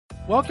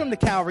Welcome to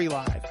Calvary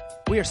Live.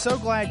 We are so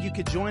glad you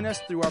could join us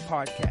through our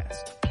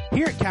podcast.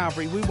 Here at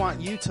Calvary, we want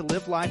you to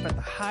live life at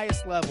the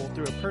highest level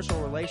through a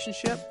personal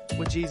relationship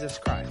with Jesus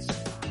Christ.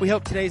 We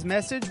hope today's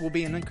message will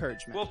be an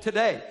encouragement. Well,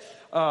 today,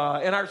 in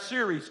our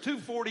series,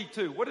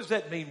 242, what does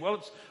that mean?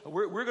 Well,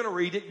 we're going to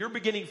read it. You're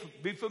beginning to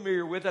be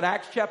familiar with it,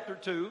 Acts chapter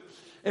 2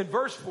 and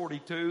verse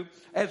 42.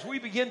 As we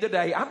begin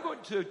today, I'm going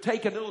to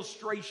take an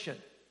illustration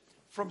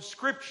from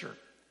Scripture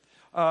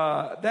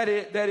that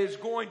is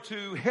going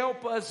to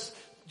help us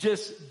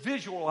just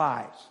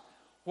visualize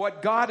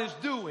what God is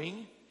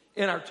doing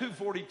in our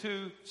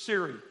 242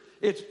 series.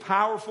 It's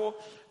powerful,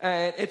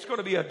 and it's going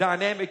to be a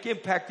dynamic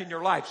impact in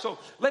your life. So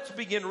let's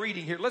begin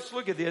reading here. Let's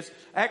look at this.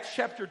 Acts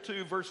chapter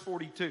 2, verse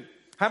 42.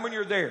 How many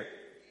are there?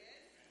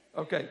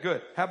 Okay,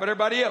 good. How about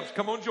everybody else?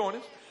 Come on, join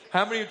us.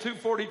 How many are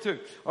 242?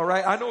 All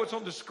right, I know it's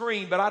on the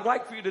screen, but I'd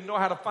like for you to know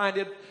how to find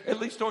it,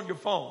 at least on your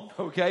phone,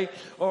 okay?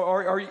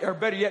 Or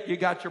better yet, you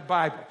got your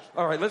Bible.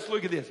 All right, let's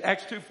look at this.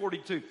 Acts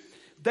 2:42.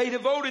 They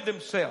devoted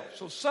themselves.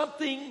 So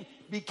something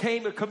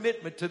became a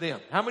commitment to them.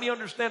 How many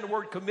understand the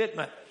word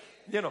commitment?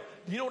 You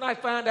know what I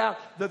find out?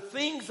 The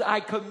things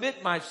I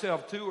commit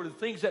myself to are the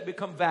things that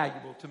become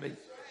valuable to me.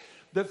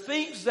 The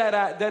things that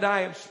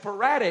I am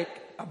sporadic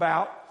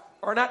about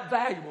are not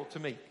valuable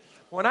to me.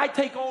 When I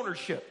take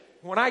ownership,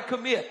 when I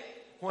commit,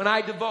 when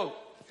I devote,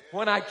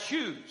 when I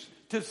choose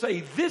to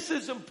say this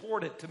is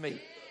important to me,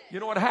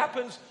 you know what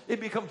happens? It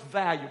becomes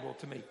valuable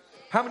to me.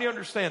 How many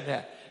understand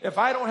that? If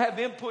I don't have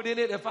input in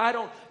it, if I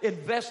don't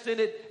invest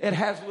in it, it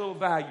has little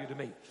value to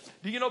me.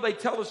 Do you know they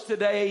tell us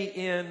today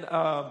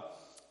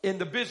in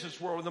the business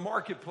world, in the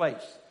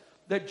marketplace,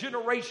 that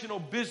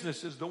generational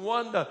businesses, the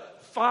one the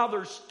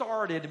father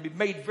started and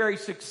made very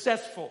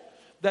successful,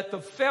 that the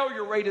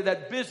failure rate of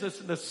that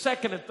business in the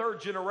second and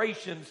third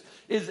generations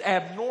is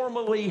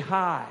abnormally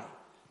high.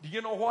 Do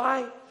you know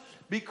why?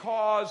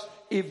 Because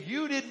if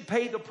you didn't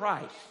pay the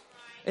price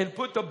and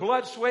put the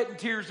blood, sweat, and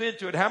tears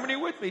into it, how many are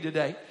with me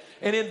today?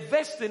 And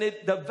invest in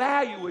it, the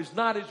value is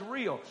not as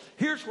real.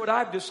 Here's what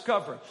I've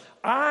discovered.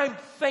 I'm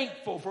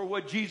thankful for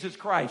what Jesus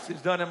Christ has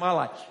done in my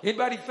life.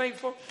 Anybody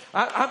thankful?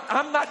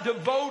 I'm not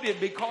devoted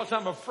because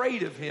I'm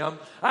afraid of Him.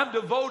 I'm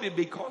devoted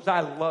because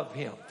I love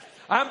Him.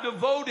 I'm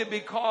devoted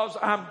because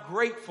I'm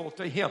grateful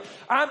to Him.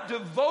 I'm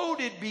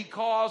devoted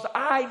because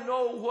I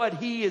know what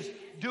He is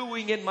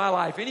doing in my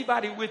life.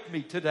 Anybody with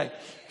me today?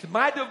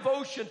 My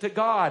devotion to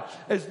God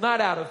is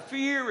not out of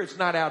fear. It's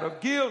not out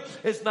of guilt.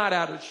 It's not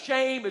out of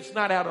shame. It's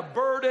not out of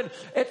burden.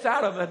 It's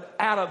out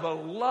of a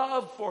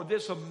love for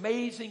this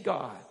amazing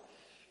God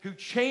who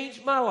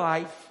changed my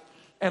life,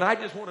 and I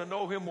just want to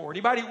know Him more.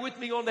 Anybody with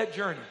me on that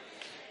journey?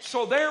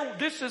 So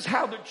this is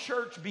how the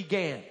church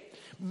began.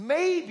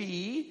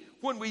 Maybe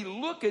when we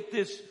look at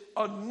this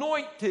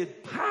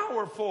anointed,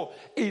 powerful,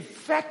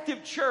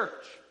 effective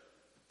church,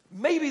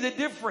 maybe the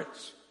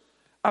difference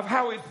of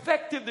how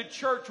effective the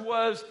church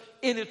was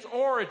in its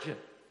origin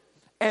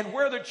and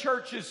where the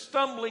church is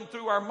stumbling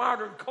through our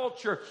modern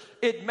culture,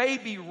 it may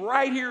be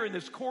right here in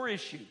this core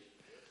issue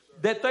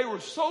that they were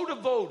so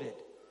devoted,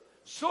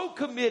 so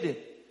committed,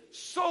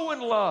 so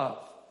in love,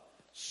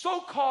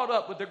 so caught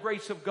up with the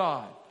grace of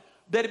God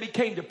that it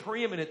became the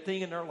preeminent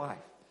thing in their life.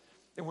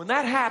 And when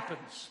that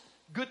happens,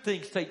 good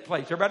things take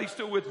place. Everybody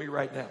still with me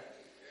right now?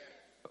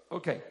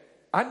 Okay.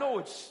 I know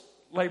it's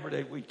Labor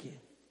Day weekend,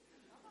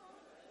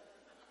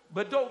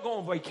 but don't go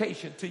on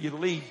vacation till you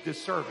leave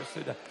this service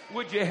today.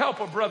 Would you help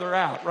a brother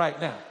out right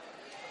now?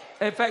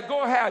 In fact,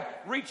 go ahead,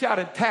 reach out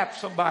and tap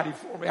somebody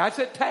for me. I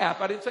said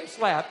tap. I didn't say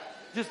slap.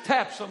 Just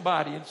tap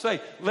somebody and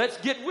say, let's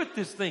get with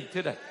this thing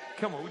today.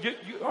 Come on.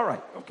 All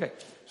right. Okay.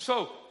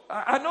 So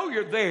I know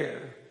you're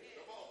there,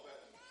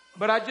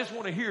 but I just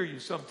want to hear you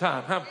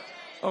sometime.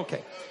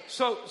 Okay.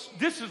 So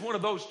this is one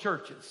of those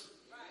churches.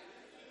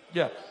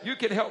 Yeah. You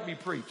can help me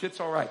preach. It's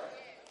all right.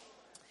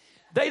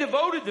 They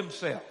devoted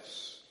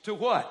themselves to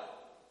what?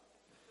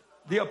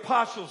 The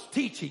apostles'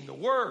 teaching, the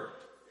word.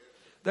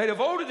 They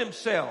devoted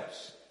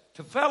themselves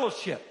to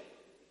fellowship,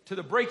 to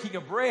the breaking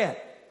of bread.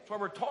 That's why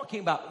we're talking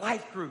about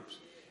life groups.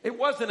 It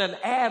wasn't an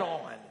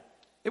add-on.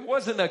 It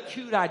wasn't a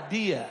cute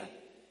idea.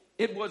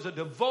 It was a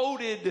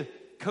devoted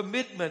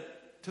commitment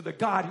to the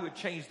God who had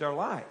changed their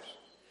lives.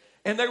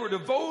 And they were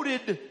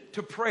devoted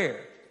to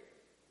prayer.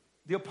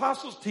 The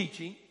apostles'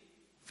 teaching,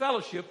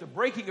 fellowship, the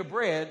breaking of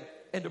bread,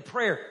 and to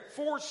prayer.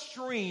 4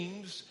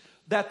 streams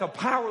that the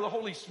power of the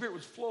Holy Spirit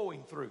was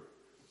flowing through.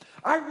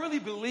 I really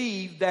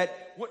believe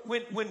that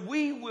when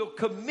we will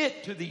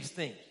commit to these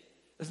things,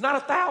 it's not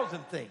 1,000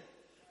 things,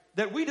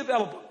 that we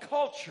develop a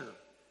culture.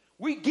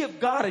 We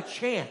give God a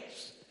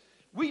chance.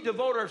 We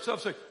devote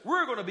ourselves to,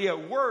 we're going to be a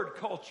word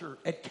culture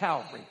at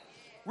Calvary.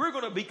 We're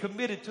going to be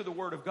committed to the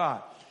Word of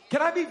God.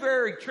 Can I be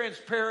very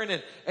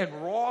transparent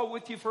and raw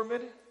with you for a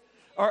minute?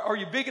 Are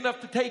you big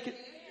enough to take it?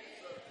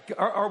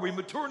 Are we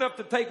mature enough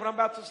to take what I'm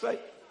about to say?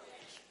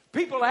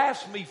 People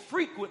ask me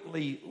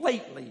frequently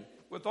lately,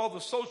 with all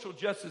the social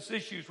justice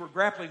issues we're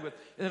grappling with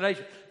in the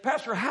nation,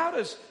 Pastor, how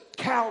does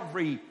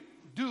Calvary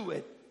do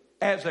it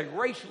as a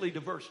racially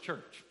diverse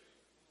church?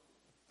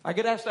 I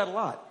get asked that a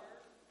lot.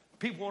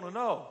 People want to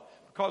know.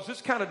 because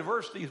this kind of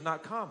diversity is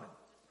not common.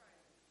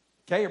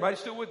 Okay, everybody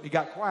still with me? You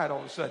got quiet all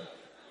of a sudden.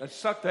 That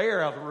sucked the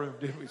air out of the room,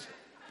 didn't we?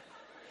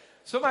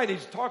 Somebody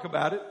needs to talk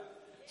about it.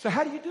 So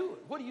how do you do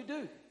it? What do you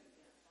do?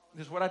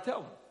 This is what I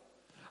tell them.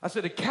 I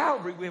said, at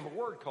Calvary, we have a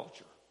word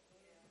culture.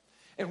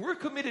 And we're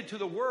committed to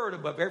the word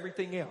above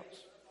everything else.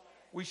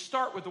 We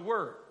start with the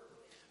word.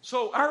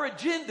 So our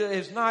agenda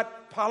is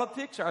not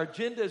politics. Our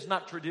agenda is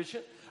not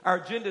tradition. Our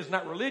agenda is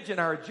not religion.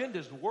 Our agenda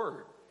is the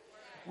word.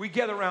 We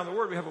gather around the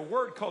word. We have a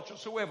word culture,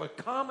 so we have a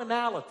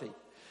commonality.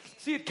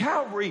 See, at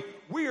Calvary,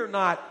 we are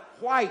not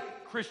white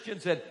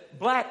Christians and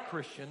black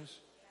Christians.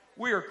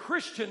 We are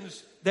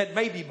Christians that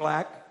may be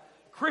black,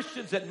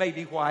 Christians that may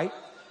be white,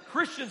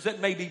 Christians that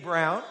may be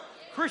brown,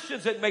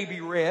 Christians that may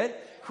be red,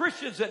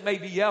 Christians that may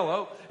be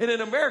yellow, and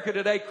in America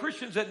today,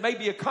 Christians that may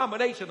be a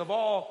combination of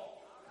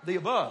all the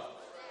above.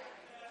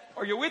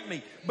 Are you with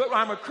me? But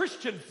I'm a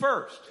Christian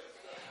first.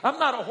 I'm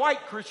not a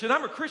white Christian.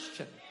 I'm a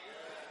Christian.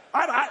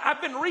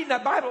 I've been reading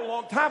that Bible a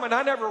long time, and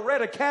I never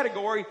read a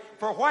category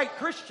for white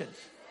Christians.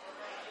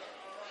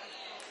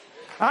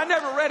 I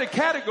never read a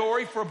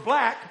category for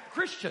black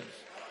Christians.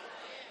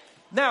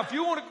 Now, if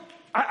you want to,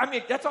 I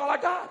mean, that's all I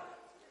got.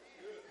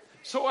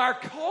 So our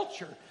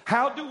culture,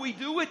 how do we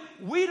do it?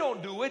 We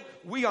don't do it.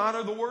 We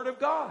honor the Word of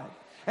God.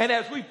 And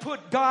as we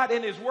put God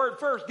and His Word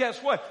first,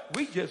 guess what?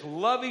 We just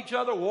love each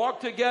other,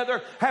 walk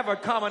together, have a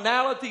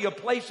commonality, a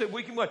place that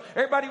we can work.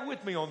 Everybody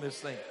with me on this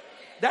thing?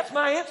 That's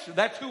my answer.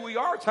 That's who we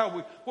are. It's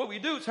what we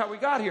do. It's how we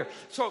got here.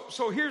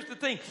 So here's the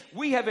thing.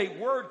 We have a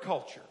word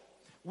culture.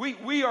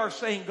 We are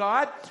saying,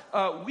 God,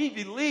 we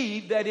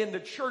believe that in the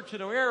church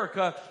in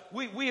America,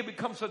 we have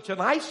become such an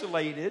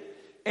isolated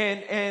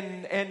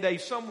and a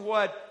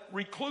somewhat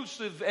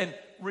reclusive and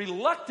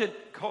reluctant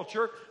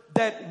culture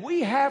that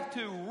we have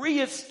to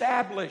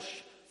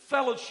reestablish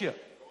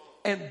fellowship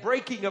and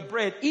breaking of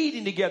bread,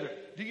 eating together.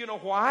 Do you know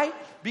why?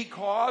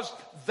 Because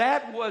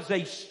that was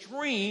a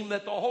stream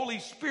that the Holy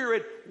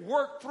Spirit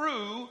worked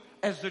through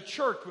as the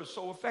church was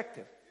so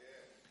effective.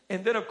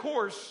 And then, of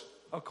course,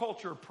 a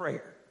culture of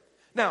prayer.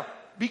 Now,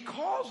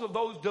 because of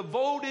those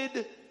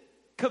devoted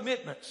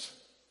commitments,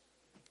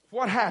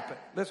 what happened?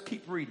 Let's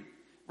keep reading.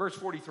 Verse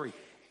 43.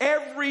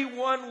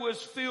 Everyone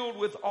was filled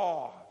with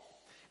awe,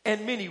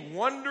 and many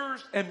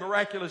wonders and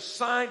miraculous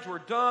signs were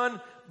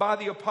done by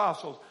the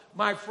apostles.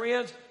 My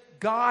friends,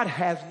 God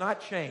has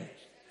not changed.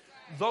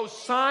 Those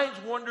signs,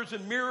 wonders,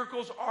 and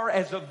miracles are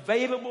as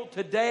available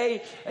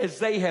today as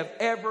they have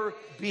ever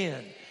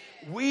been.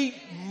 We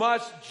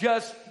must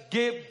just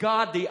give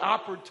God the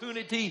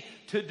opportunity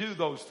to do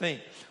those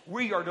things.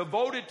 We are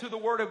devoted to the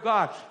Word of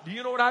God. Do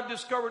you know what I've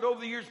discovered over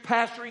the years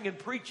pastoring and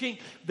preaching?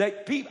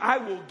 That I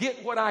will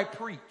get what I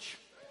preach.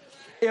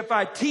 If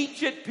I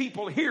teach it,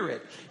 people hear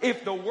it.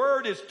 If the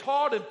Word is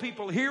taught and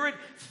people hear it,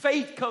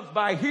 faith comes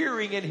by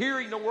hearing and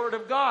hearing the Word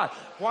of God.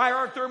 Why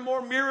aren't there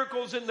more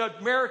miracles in the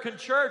American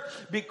church?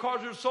 Because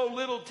there's so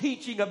little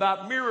teaching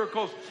about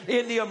miracles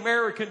in the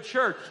American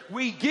church.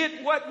 We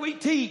get what we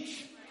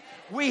teach.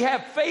 We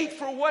have faith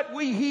for what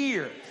we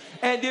hear.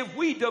 And if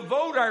we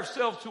devote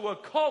ourselves to a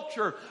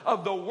culture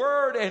of the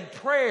Word and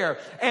prayer,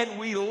 and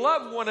we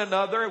love one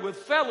another with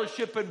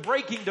fellowship and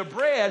breaking the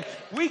bread,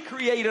 we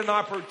create an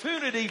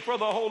opportunity for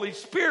the Holy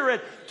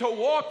Spirit to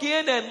walk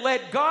in and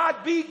let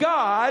God be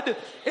God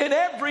and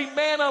every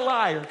man a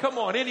liar. Come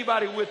on,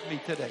 anybody with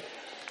me today?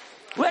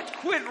 Let's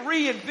quit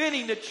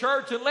reinventing the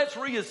church and let's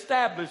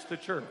reestablish the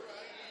church.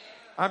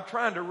 I'm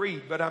trying to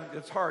read, but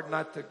it's hard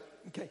not to.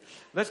 Okay,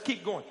 let's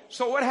keep going.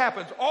 So what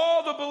happens?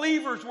 All the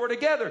believers were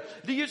together.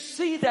 Do you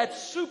see that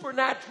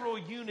supernatural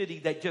unity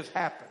that just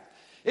happened?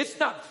 It's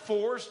not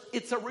forced.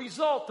 It's a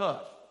result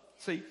of.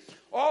 See,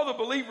 all the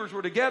believers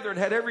were together and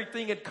had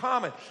everything in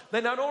common.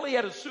 They not only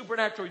had a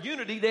supernatural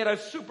unity, they had a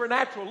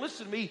supernatural,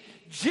 listen to me,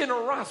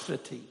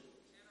 generosity.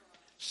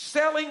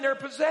 Selling their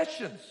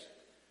possessions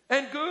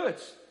and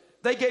goods.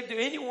 They gave to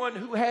anyone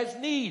who has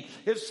need.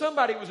 If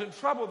somebody was in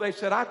trouble, they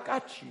said, I've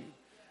got you.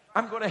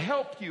 I'm going to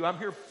help you. I'm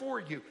here for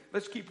you.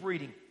 Let's keep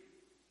reading.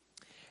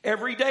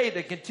 Every day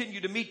they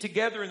continued to meet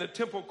together in the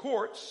temple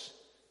courts.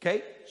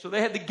 Okay, so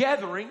they had the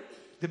gathering,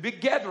 the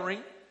big gathering.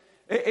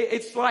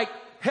 It's like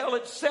hell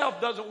itself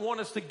doesn't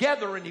want us to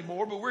gather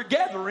anymore, but we're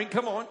gathering.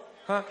 Come on.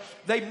 Huh?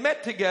 They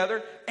met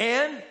together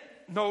and,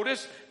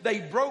 notice,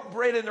 they broke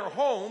bread in their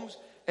homes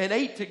and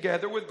ate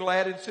together with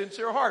glad and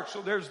sincere hearts.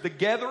 So there's the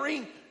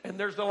gathering and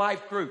there's the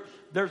life group.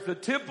 There's the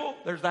temple,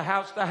 there's the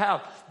house to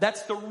house.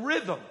 That's the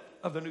rhythm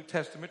of the New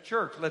Testament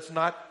church. Let's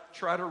not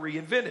try to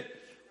reinvent it.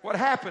 What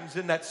happens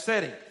in that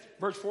setting?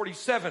 Verse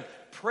 47,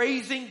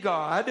 praising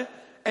God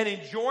and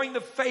enjoying the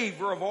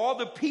favor of all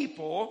the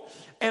people,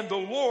 and the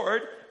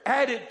Lord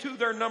added to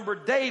their number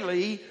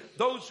daily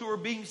those who were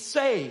being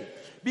saved.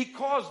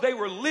 Because they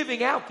were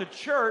living out the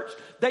church,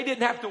 they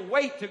didn't have to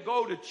wait to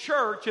go to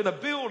church in a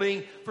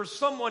building for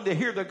someone to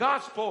hear the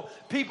gospel.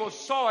 People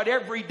saw it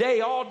every day,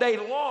 all day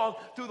long,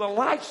 through the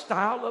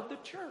lifestyle of the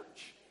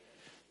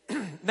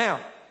church. Now,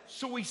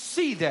 so we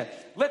see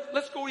that.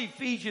 Let's go to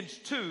Ephesians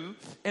 2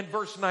 and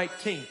verse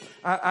 19.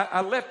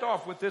 I left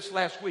off with this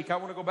last week. I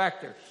want to go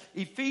back there.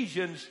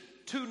 Ephesians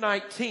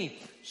 2:19.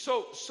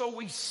 So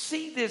we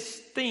see this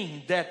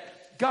thing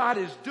that God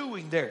is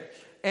doing there.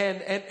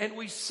 And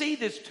we see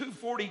this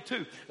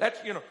 2:42. That's,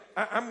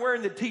 I'm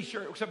wearing the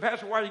t-shirt. So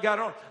Pastor, why you got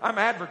it on? I'm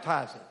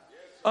advertising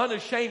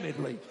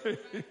unashamedly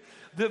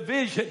the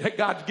vision that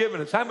God's given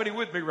us. How many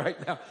with me right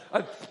now?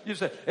 You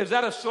say, is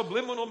that a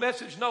subliminal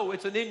message? No,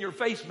 it's an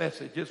in-your-face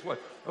message. It's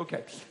what?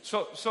 Okay.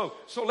 So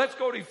let's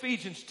go to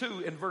Ephesians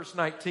 2 and verse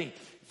 19.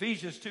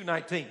 Ephesians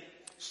 2:19.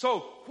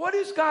 So what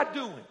is God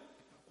doing?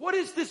 What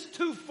does this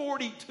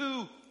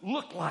 2:42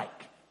 look like?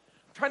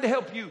 I'm trying to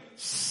help you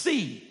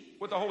see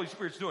what the Holy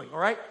Spirit's doing, all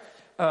right?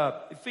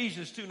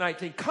 Ephesians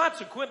 2:19.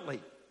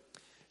 Consequently,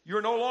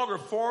 you're no longer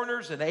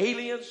foreigners and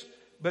aliens,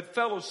 but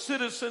fellow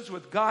citizens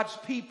with God's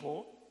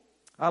people.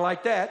 I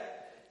like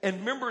that.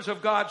 And members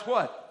of God's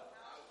what?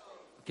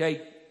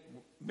 Okay.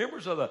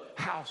 Members of the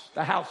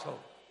household.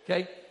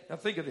 Okay. Now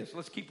think of this.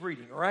 Let's keep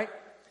reading, all right?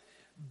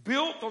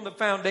 Built on the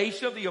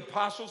foundation of the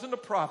apostles and the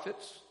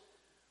prophets,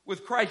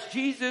 with Christ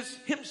Jesus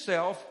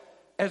himself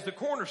as the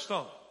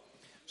cornerstone.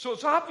 So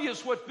it's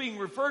obvious what's being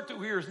referred to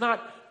here is not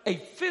a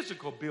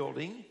physical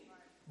building,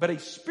 but a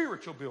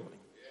spiritual building.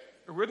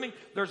 Are you with me?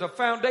 There's a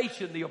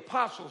foundation, the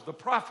apostles, the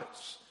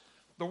prophets,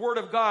 the word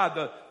of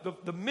God,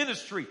 the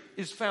ministry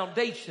is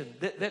foundation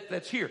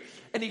that's here.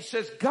 And he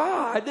says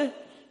God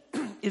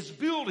is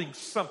building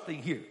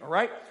something here, all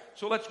right?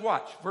 So let's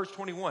watch verse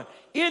 21.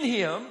 In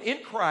him, in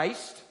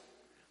Christ,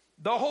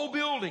 the whole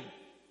building,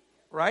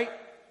 right?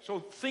 So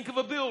think of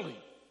a building.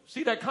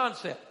 See that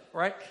concept,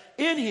 right?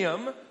 In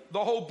him,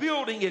 the whole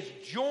building is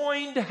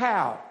joined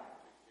how?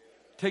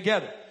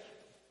 Together.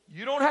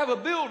 You don't have a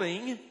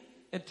building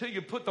until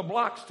you put the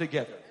blocks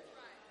together.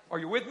 Are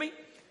you with me?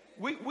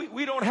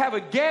 We don't have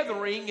a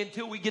gathering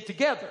until we get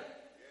together.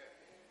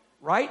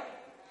 Right?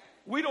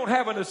 We don't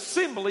have an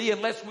assembly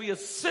unless we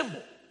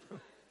assemble.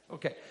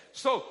 Okay.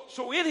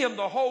 So in him,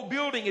 the whole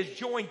building is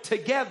joined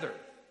together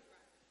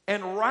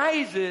and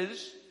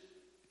rises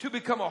to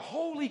become a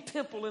holy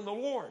temple in the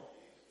Lord.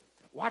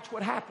 Watch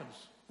what happens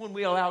when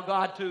we allow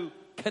God to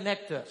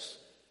connect us.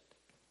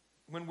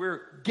 When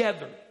we're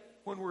gathered,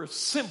 when we're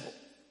assembled.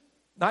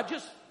 Not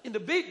just in the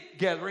big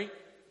gathering,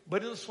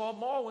 but in the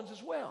small ones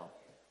as well.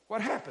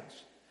 What happens?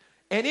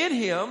 And in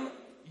him,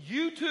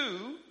 you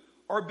too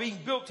are being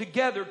built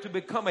together to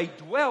become a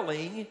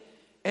dwelling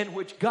in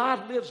which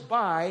God lives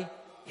by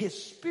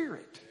his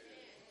Spirit.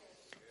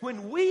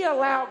 When we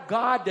allow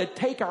God to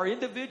take our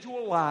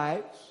individual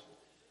lives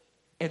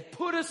and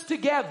put us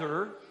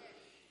together,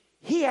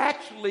 he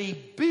actually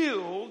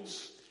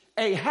builds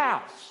a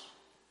house,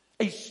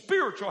 a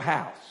spiritual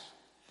house,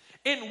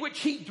 in which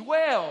he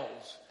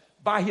dwells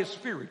by his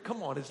Spirit.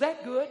 Come on, is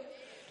that good?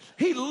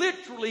 He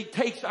literally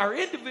takes our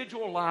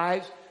individual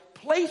lives,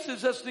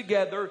 places us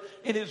together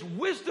in his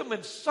wisdom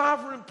and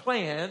sovereign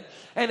plan.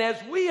 And as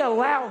we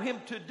allow him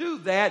to do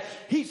that,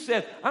 he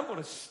said, I'm going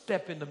to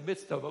step in the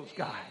midst of those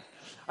guys.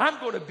 I'm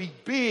going to be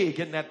big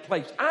in that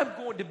place. I'm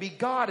going to be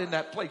God in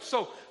that place.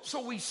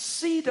 So we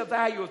see the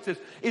value of this.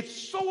 It's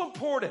so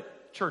important,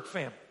 church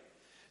family,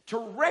 to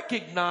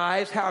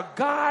recognize how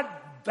God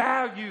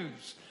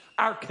values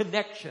our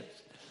connections.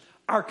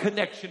 Our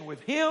connection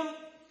with him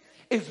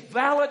is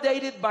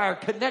validated by our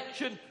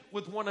connection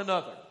with one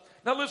another.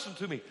 Now listen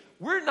to me.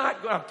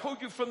 I've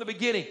told you from the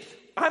beginning,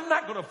 I'm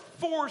not going to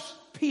force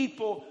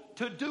people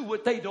to do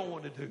what they don't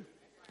want to do.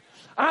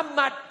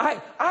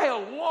 I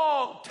a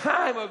long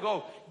time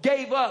ago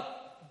gave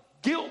up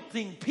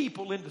guilting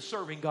people into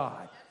serving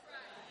God.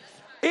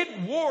 It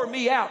wore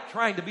me out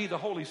trying to be the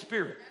Holy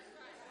Spirit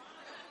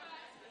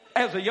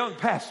as a young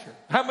pastor.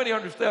 How many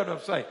understand what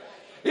I'm saying?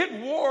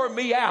 It wore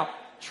me out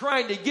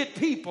trying to get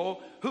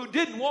people who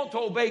didn't want to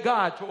obey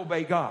God to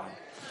obey God.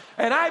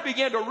 And I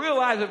began to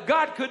realize if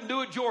God couldn't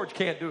do it, George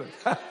can't do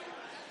it.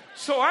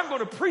 So I'm going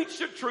to preach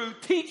the truth,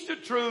 teach the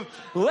truth,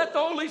 let the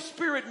Holy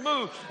Spirit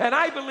move. And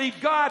I believe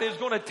God is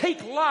going to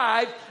take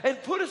lives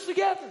and put us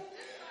together.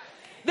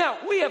 Now,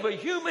 we have a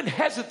human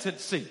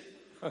hesitancy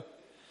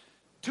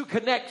to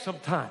connect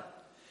sometimes.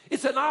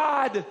 It's an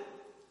odd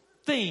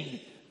thing.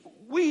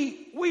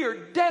 We are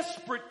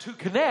desperate to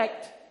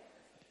connect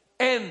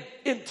and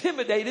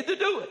intimidated to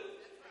do it.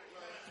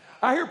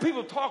 I hear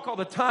people talk all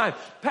the time,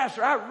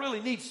 Pastor, I really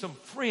need some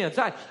friends.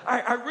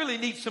 I really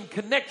need some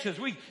connections.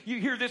 You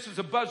hear this as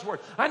a buzzword.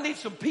 I need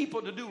some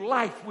people to do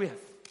life with.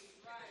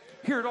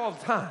 Hear it all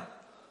the time.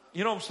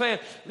 You know what I'm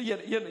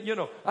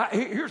saying?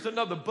 Here's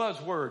another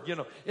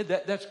buzzword.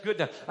 That's good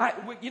now.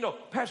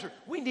 Pastor,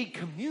 we need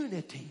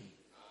community.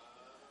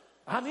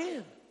 I'm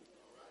in.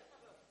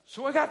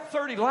 So I got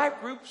 30 life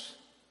groups.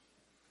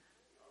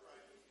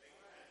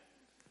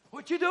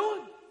 What you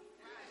doing?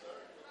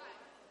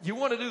 You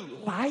want to do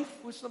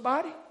life with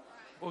somebody?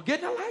 Well,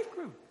 get in a life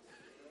group.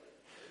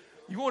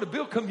 You want to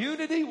build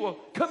community? Well,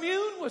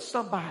 commune with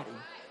somebody.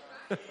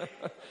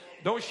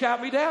 Don't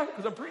shout me down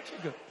because I'm preaching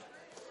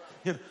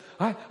good.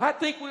 I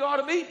think we ought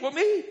to meet. Well,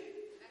 meet.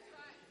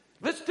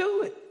 Let's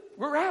do it.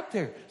 We're out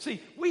there.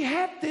 See, we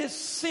have this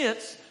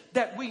sense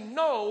that we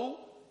know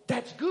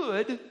that's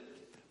good,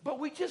 but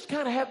we just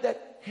kind of have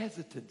that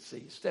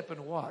hesitancy. Step in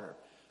the water.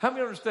 How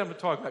many understand what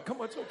I'm talking about?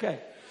 Come on, it's okay.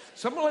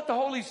 So I'm going to let the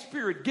Holy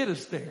Spirit get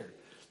us there.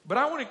 But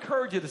I want to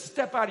encourage you to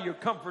step out of your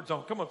comfort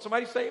zone. Come on,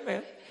 somebody say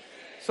amen.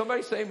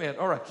 Somebody say amen.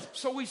 All right.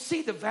 So we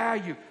see the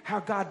value, how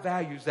God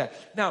values that.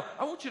 Now,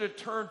 I want you to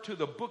turn to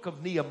the book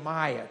of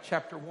Nehemiah,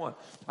 chapter 1.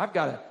 I've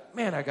got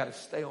to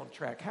stay on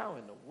track. How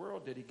in the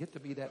world did he get to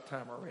be that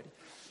time already?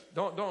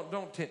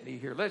 Don't tempt me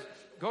here. Let's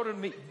go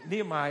to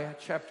Nehemiah,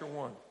 chapter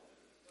 1.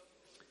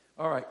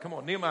 All right, come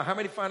on. Nehemiah. How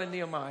many find in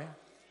Nehemiah?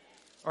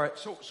 All right,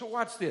 so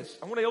watch this.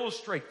 I want to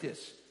illustrate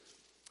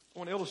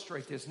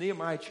this.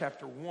 Nehemiah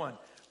chapter 1.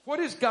 What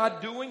is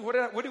God doing?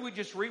 What did we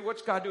just read?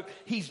 What's God doing?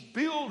 He's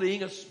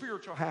building a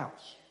spiritual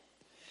house.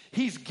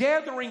 He's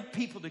gathering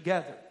people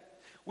together.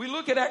 We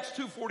look at Acts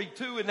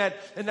 2:42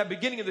 and that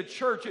beginning of the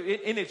church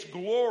in its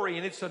glory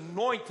and its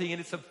anointing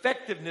and its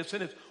effectiveness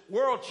and its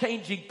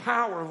world-changing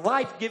power,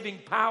 life-giving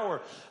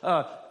power,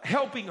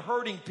 helping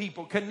hurting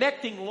people,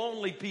 connecting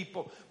lonely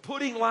people,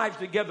 putting lives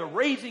together,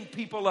 raising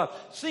people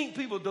up, seeing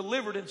people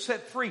delivered and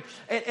set free.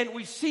 And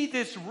we see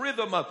this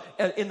rhythm of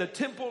in the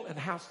temple and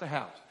house to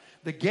house.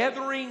 The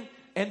gathering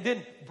and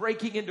then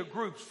breaking into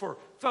groups for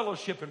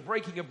fellowship and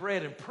breaking of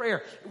bread and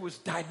prayer. It was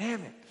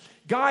dynamic.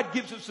 God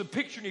gives us a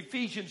picture in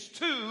Ephesians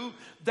 2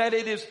 that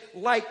it is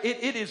like,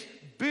 it is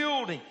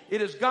building.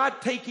 It is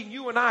God taking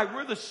you and I.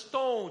 We're the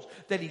stones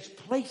that he's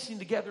placing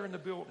together in the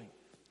building.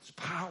 It's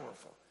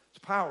powerful. It's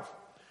powerful.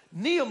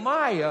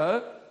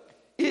 Nehemiah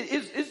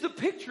is the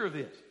picture of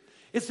this.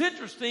 It's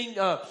interesting.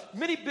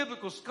 Many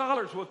biblical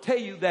scholars will tell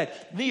you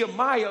that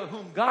Nehemiah,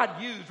 whom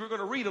God used, we're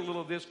going to read a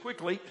little of this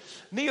quickly.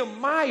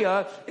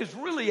 Nehemiah is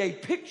really a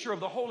picture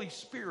of the Holy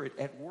Spirit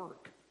at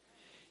work.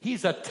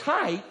 He's a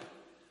type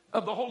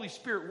of the Holy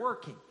Spirit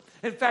working.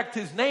 In fact,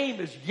 his name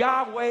is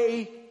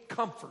Yahweh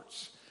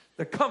Comforts,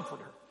 the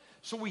Comforter.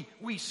 So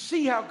we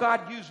see how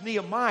God used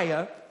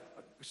Nehemiah.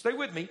 Stay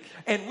with me.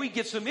 And we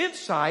get some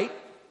insight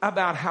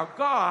about how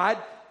God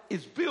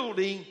is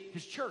building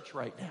his church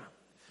right now.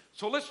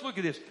 So let's look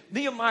at this.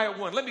 Nehemiah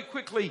 1. Let me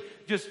quickly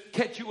just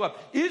catch you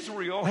up.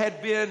 Israel had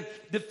been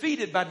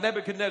defeated by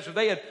Nebuchadnezzar.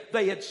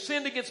 They had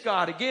sinned against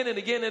God again and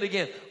again and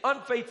again.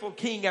 Unfaithful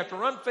king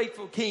after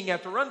unfaithful king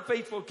after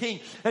unfaithful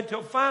king.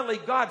 Until finally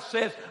God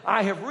says,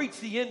 I have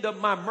reached the end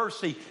of my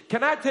mercy.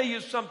 Can I tell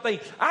you something?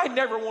 I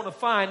never want to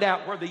find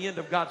out where the end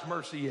of God's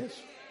mercy is.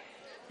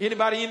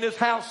 Anybody in this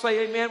house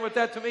say amen with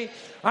that to me?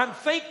 I'm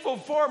thankful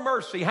for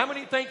mercy. How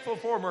many thankful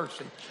for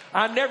mercy?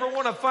 I never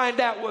want to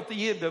find out what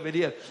the end of it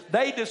is.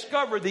 They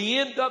discovered the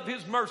end of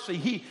his mercy.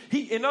 He,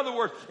 in other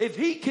words, if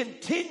he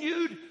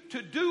continued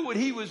to do what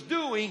he was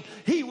doing,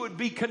 he would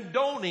be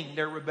condoning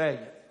their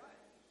rebellion.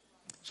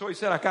 So he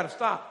said, I got to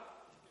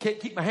stop. Can't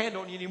keep my hand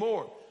on you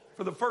anymore.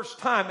 For the first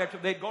time after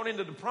they'd gone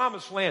into the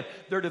promised land,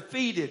 they're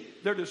defeated.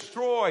 They're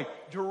destroyed.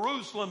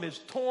 Jerusalem is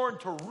torn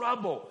to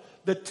rubble.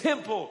 The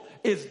temple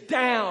is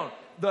down.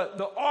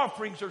 The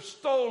offerings are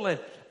stolen.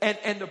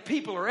 And the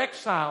people are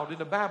exiled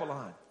into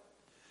Babylon.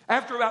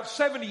 After about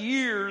 70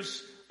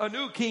 years, a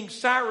new king,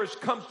 Cyrus,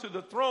 comes to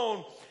the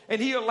throne.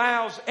 And he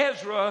allows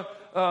Ezra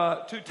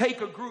to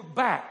take a group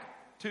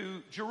back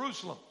to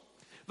Jerusalem.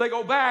 They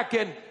go back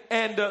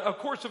and of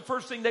course the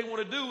first thing they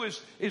want to do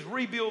is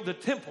rebuild the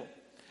temple.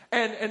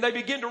 And they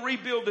begin to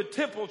rebuild the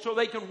temple so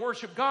they can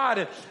worship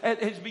God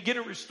and begin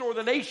to restore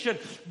the nation.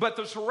 But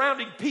the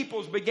surrounding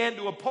peoples began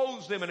to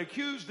oppose them and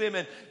accuse them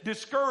and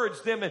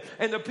discourage them.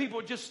 And the people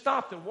just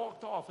stopped and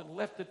walked off and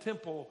left the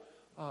temple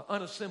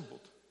unassembled.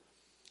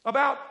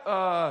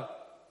 About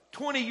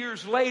 20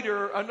 years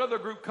later, another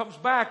group comes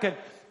back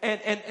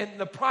and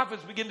the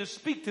prophets begin to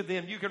speak to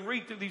them. You can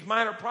read through these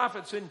minor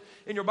prophets in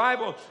your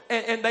Bible.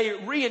 And they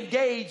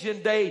re-engage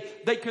and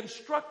they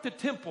construct the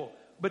temple.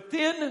 But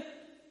then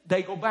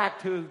they go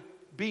back to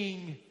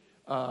being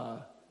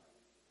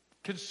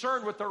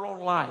concerned with their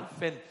own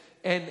life.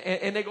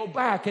 And they go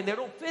back and they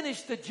don't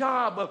finish the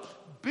job of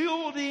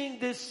building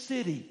this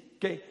city.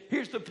 Okay,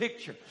 here's the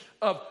picture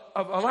of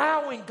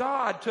allowing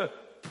God to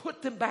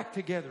put them back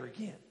together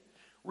again.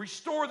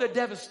 Restore the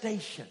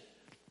devastation.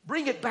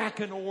 Bring it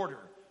back in order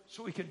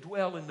so we can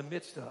dwell in the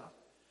midst of.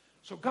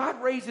 So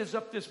God raises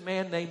up this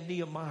man named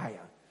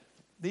Nehemiah.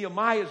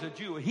 Nehemiah is a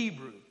Jew, a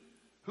Hebrew,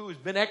 who has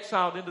been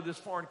exiled into this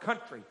foreign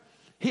country.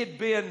 He had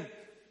been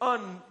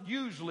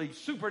unusually,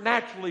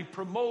 supernaturally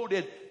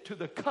promoted to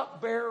the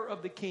cupbearer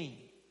of the king.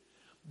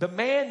 The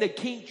man the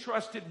king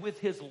trusted with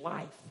his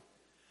life.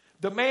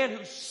 The man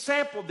who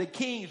sampled the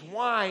king's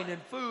wine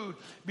and food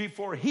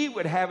before he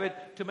would have it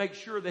to make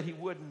sure that he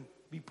wouldn't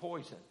be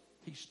poisoned.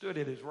 He stood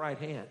at his right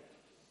hand.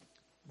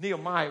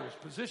 Nehemiah was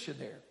positioned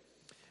there.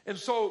 And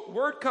so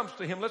word comes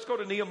to him. Let's go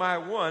to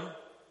Nehemiah 1,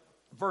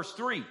 verse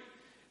 3.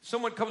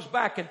 Someone comes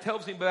back and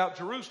tells him about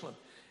Jerusalem.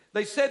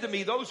 They said to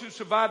me, those who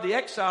survived the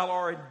exile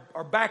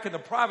are back in the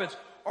province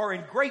are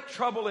in great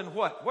trouble in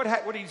what? What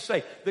did he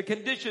say? The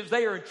conditions,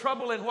 they are in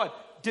trouble in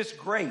what?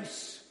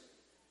 Disgrace.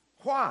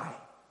 Why?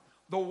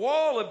 The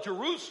wall of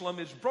Jerusalem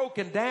is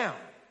broken down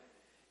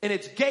and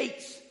its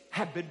gates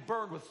have been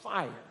burned with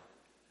fire.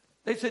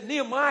 They said,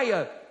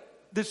 Nehemiah,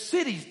 the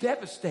city's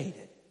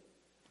devastated.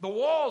 The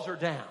walls are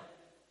down.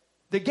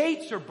 The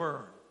gates are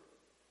burned.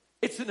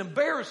 It's an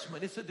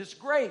embarrassment. It's a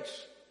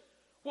disgrace.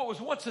 What was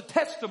once a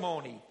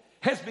testimony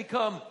has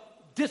become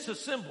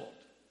disassembled.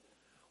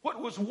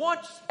 What was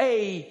once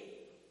a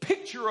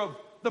picture of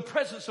the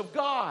presence of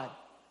God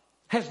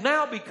has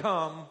now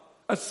become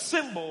a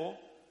symbol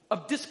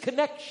of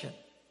disconnection.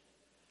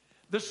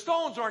 The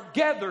stones aren't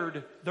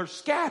gathered, they're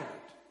scattered.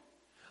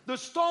 The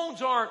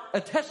stones aren't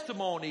a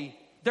testimony,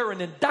 they're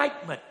an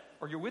indictment.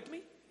 Are you with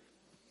me?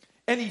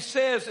 And he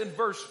says in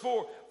verse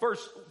 4,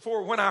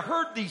 when I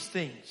heard these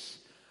things,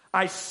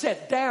 I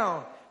sat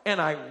down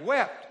and I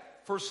wept.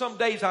 For some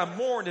days I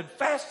mourned and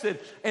fasted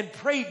and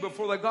prayed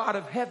before the God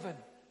of heaven.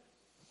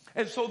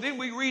 And so then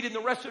we read in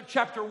the rest of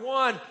chapter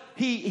 1,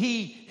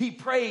 he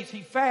prays,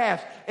 he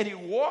fasts, and he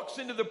walks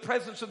into the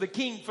presence of the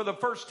king for the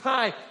first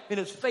time, and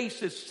his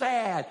face is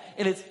sad,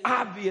 and it's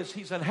obvious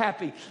he's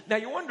unhappy. Now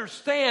you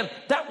understand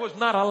that was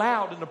not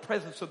allowed in the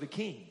presence of the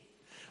king.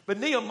 But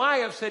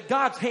Nehemiah said,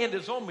 God's hand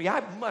is on me.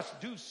 I must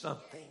do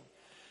something.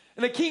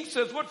 And the king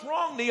says, what's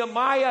wrong,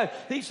 Nehemiah?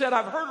 He said,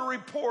 I've heard a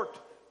report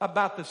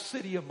about the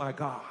city of my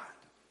God.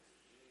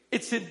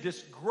 It's in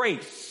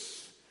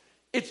disgrace.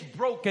 It's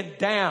broken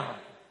down.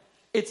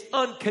 It's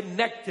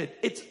unconnected.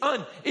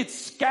 It's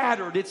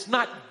scattered. It's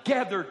not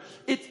gathered.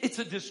 It's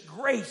a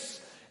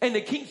disgrace. And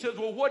the king says,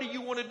 well, what do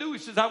you want to do? He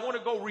says, I want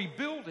to go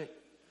rebuild it.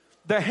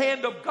 The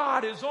hand of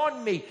God is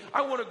on me.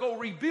 I want to go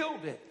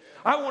rebuild it.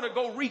 I want to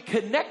go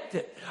reconnect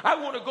it. I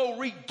want to go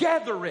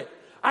regather it.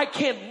 I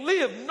can't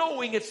live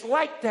knowing it's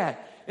like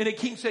that. And the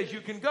king says,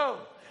 you can go.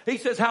 He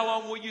says, how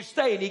long will you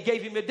stay? And he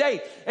gave him a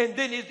date. And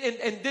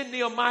then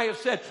Nehemiah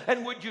said,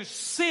 and would you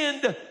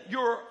send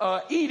your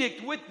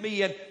edict with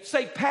me and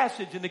say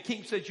passage? And the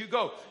king says, you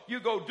go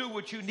do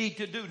what you need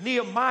to do.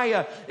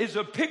 Nehemiah is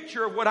a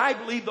picture of what I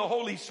believe the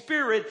Holy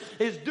Spirit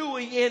is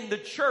doing in the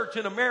church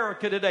in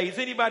America today. Is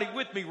anybody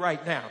with me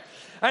right now?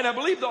 And I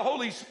believe the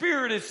Holy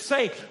Spirit is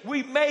saying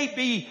we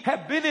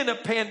have been in a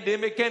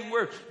pandemic and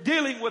we're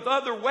dealing with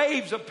other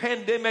waves of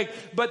pandemic,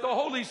 but the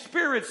Holy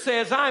Spirit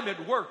says, I'm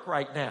at work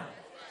right now.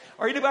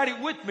 Are anybody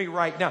with me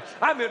right now?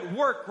 I'm at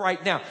work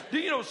right now. Do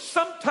you know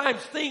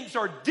sometimes things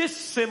are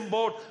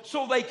disassembled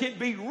so they can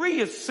be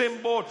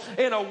reassembled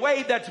in a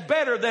way that's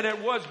better than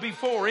it was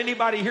before?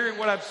 Anybody hearing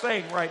what I'm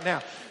saying right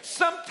now?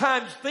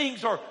 Sometimes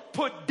things are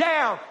put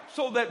down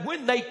so that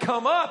when they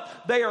come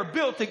up, they are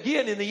built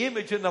again in the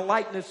image and the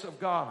likeness of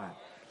God.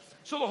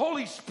 So the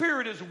Holy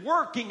Spirit is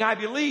working, I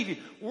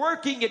believe,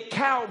 working at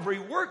Calvary,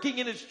 working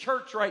in His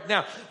church right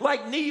now.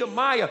 Like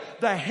Nehemiah,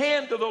 the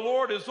hand of the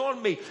Lord is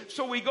on me.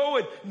 So we go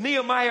and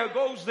Nehemiah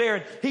goes there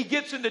and he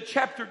gets into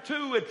chapter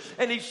 2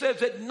 and he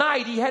says at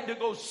night he had to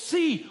go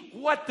see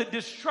what the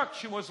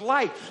destruction was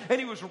like. And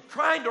he was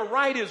trying to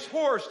ride his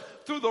horse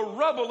through the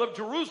rubble of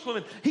Jerusalem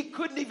and he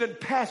couldn't even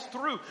pass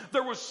through.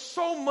 There was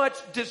so much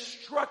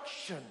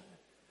destruction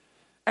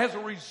as a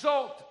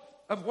result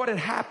of what had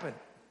happened.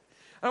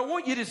 I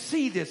want you to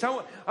see this.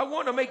 I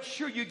want to make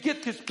sure you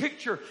get this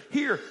picture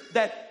here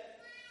that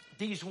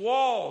these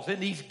walls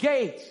and these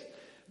gates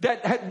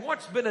that had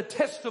once been a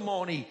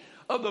testimony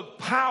of the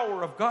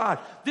power of God.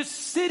 This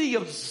city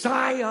of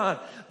Zion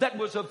that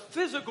was a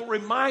physical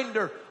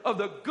reminder of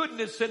the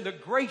goodness and the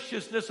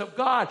graciousness of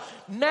God.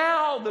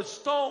 Now the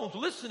stones,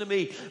 listen to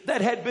me,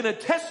 that had been a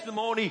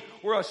testimony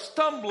were a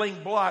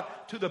stumbling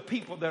block to the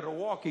people that are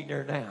walking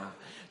there now.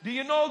 Do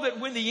you know that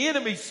when the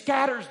enemy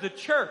scatters the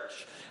church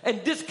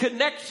and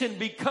disconnection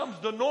becomes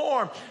the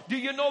norm, do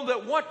you know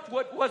that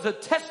what was a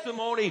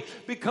testimony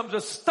becomes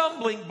a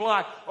stumbling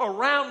block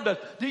around us?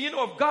 Do you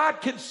know if God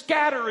can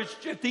scatter,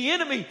 if the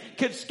enemy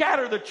can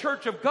scatter the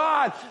church of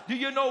God, do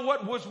you know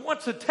what was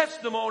once a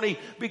testimony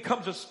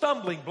becomes a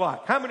stumbling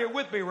block? How many are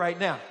with me right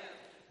now?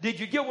 Did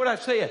you get what I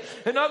said?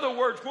 In other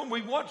words, when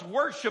we once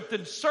worshiped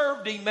and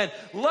served Him and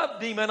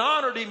loved Him and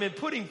honored Him and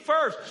put Him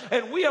first,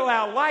 and we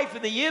allow life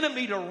and the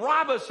enemy to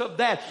rob us of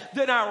that,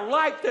 then our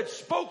life that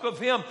spoke of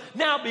Him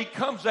now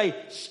becomes a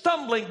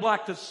stumbling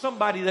block to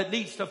somebody that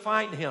needs to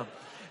find Him.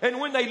 And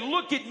when they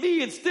look at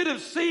me, instead of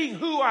seeing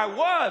who I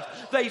was,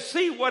 they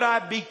see what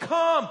I've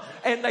become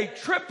and they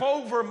trip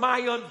over my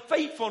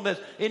unfaithfulness.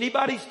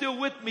 Anybody still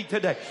with me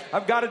today?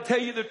 I've got to tell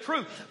you the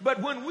truth.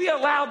 But when we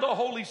allow the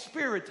Holy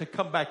Spirit to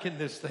come back in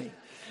this thing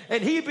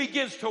and He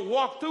begins to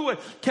walk through it,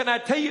 can I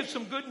tell you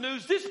some good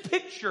news? This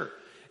picture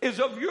is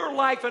of your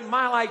life and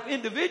my life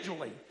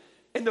individually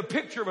in the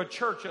picture of a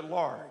church at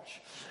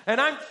large.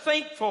 And I'm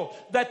thankful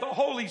that the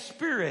Holy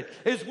Spirit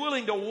is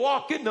willing to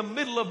walk in the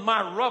middle of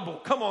my rubble.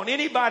 Come on,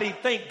 anybody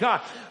thank God.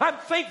 I'm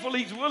thankful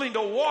He's willing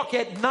to walk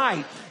at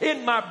night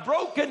in my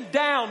broken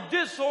down,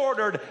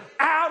 disordered,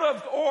 out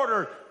of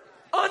order,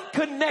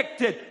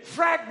 unconnected,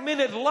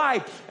 fragmented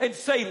life and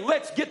say,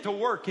 let's get to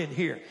work in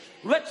here.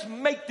 Let's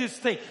make this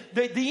thing.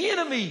 The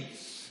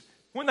enemies,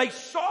 when they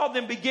saw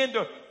them begin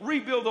to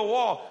rebuild the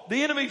wall,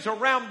 the enemies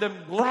around them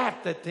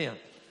laughed at them.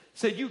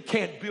 Said, you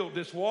can't build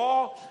this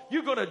wall.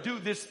 You're going to do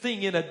this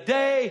thing in a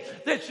day.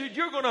 That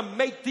you're going to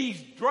make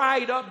these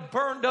dried up,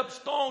 burned up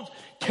stones.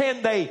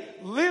 Can they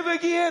live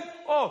again?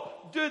 Oh,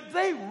 did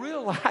they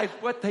realize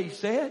what they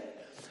said?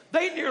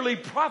 They nearly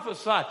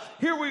prophesied.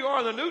 Here we are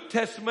in the New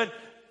Testament.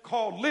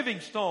 called living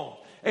stones.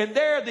 And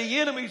there the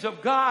enemies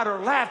of God are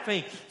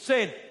laughing,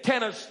 saying,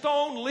 can a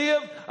stone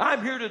live?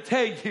 I'm here to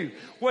tell you,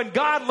 when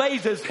God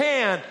lays his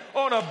hand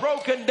on a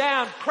broken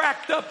down,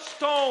 cracked up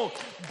stone,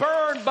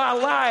 burned by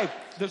life,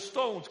 the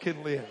stones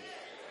can live.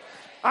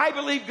 I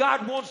believe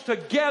God wants to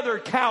gather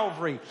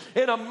Calvary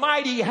in a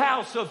mighty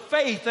house of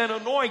faith and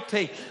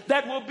anointing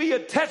that will be a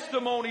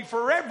testimony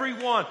for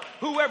everyone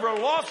who ever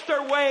lost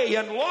their way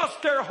and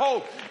lost their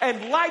hope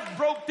and life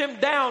broke them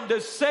down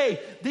to say,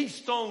 these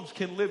stones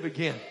can live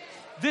again.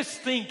 This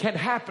thing can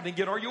happen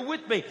again. Are you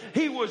with me?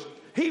 He was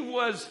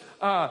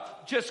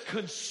just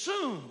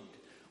consumed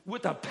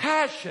with a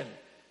passion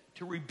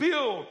to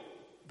rebuild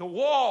the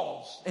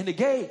walls and the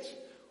gates.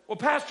 Well,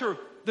 Pastor,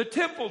 the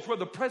temples where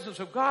the presence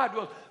of God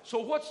was. So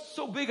what's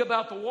so big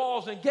about the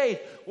walls and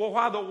gates? Well,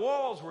 while the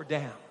walls were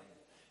down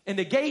and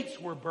the gates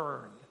were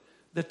burned,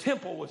 the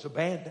temple was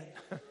abandoned.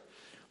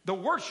 The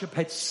worship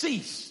had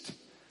ceased.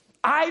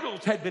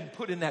 Idols had been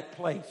put in that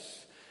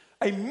place.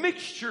 A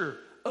mixture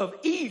of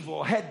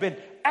evil had been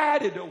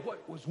added to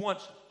what was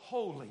once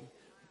holy.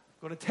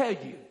 I'm going to tell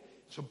you,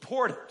 it's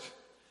important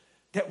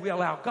that we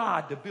allow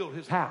God to build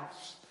his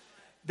house,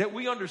 that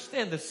we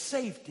understand the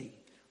safety,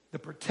 the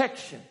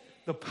protection,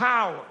 the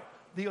power,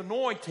 the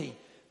anointing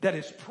that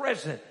is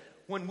present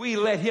when we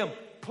let him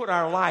put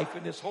our life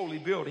in this holy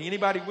building.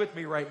 Anybody with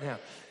me right now?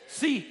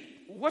 See,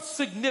 what's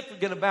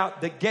significant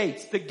about the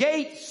gates? The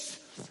gates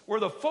were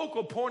the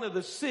focal point of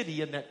the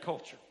city in that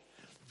culture.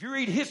 If you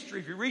read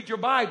history, if you read your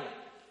Bible,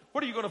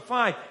 what are you going to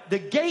find? The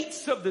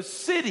gates of the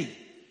city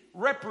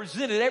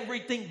represented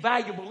everything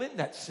valuable in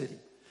that city.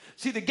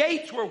 See, the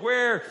gates were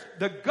where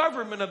the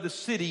government of the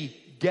city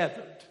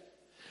gathered.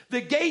 The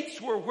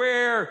gates were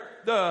where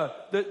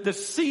the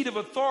seat of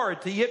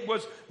authority, it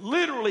was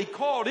literally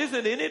called.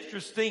 Isn't it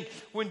interesting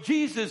when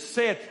Jesus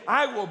said,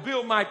 I will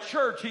build my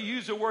church, he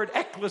used the word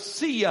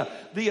ecclesia,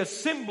 the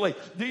assembly.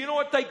 Do you know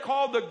what they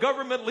called the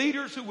government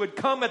leaders who would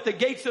come at the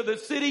gates of the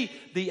city?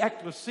 The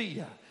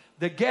ecclesia.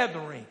 The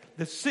gathering,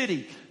 the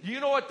city. Do you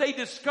know what they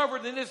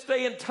discovered in this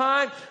day and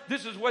time?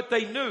 This is what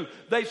they knew.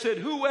 They said,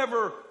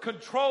 whoever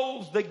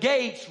controls the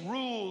gates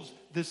rules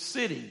the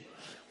city.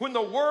 When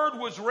the word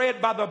was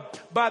read by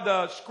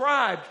the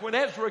scribes, when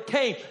Ezra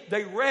came,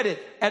 they read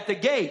it at the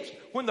gates.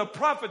 When the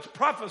prophets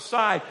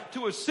prophesied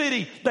to a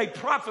city, they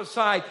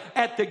prophesied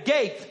at the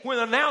gate. When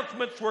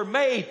announcements were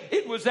made,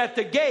 it was at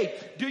the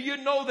gate. Do you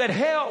know that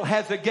hell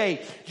has a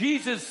gate?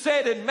 Jesus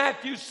said in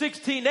Matthew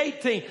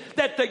 16:18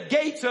 that the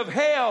gates of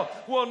hell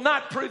will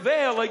not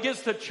prevail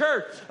against the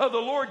church of the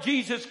Lord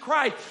Jesus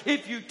Christ.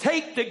 If you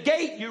take the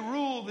gate, you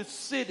rule the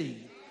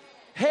city.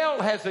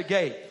 Hell has a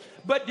gate.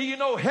 But do you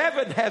know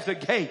heaven has a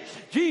gate?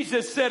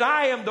 Jesus said,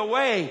 I am the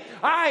way.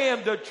 I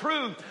am the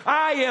truth.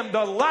 I am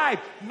the life.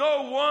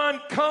 No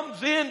one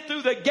comes in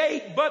through the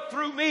gate but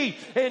through me.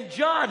 And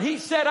John, he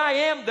said, I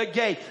am the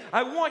gate.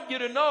 I want you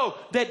to know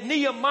that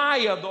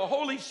Nehemiah, the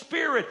Holy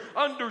Spirit,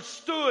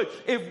 understood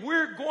if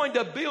we're going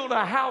to build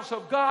a house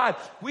of God,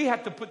 we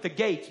have to put the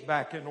gates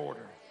back in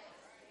order.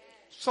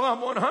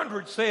 Psalm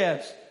 100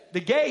 says, the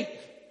gate.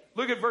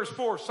 Look at verse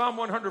 4, Psalm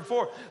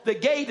 104. The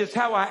gate is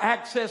how I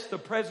access the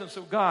presence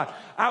of God.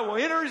 I will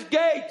enter his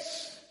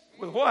gates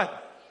with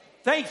what?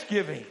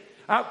 Thanksgiving.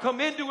 I'll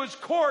come into his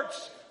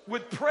courts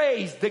with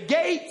praise. The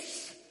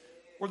gates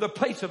were the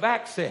place of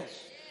access.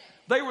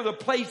 They were the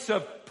place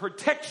of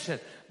protection.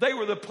 They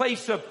were the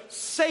place of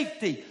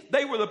safety.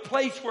 They were the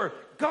place where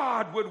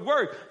God would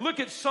work. Look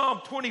at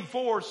Psalm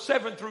 24,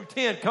 7 through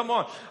 10. Come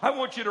on. I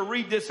want you to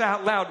read this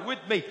out loud with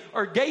me.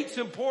 Are gates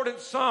important?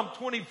 Psalm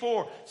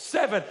 24,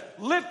 7.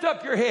 Lift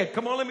up your head.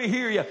 Come on, let me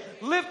hear you.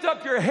 Lift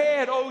up your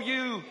head, O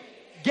you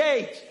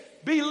gates.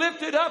 Be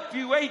lifted up,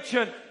 you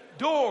ancient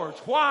doors.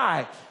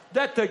 Why?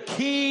 That the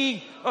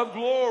King of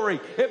glory,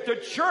 if the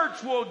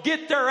church will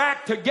get their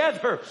act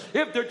together,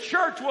 if the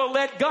church will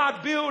let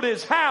God build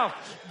his house,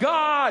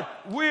 God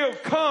will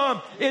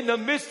come in the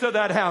midst of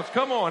that house.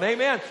 Come on,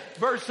 amen.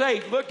 Verse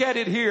 8, look at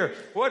it here.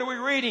 What are we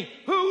reading?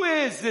 Who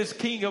is this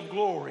King of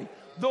glory?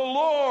 The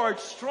Lord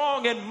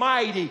strong and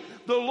mighty.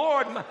 The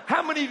Lord,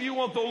 how many of you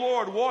want the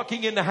Lord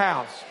walking in the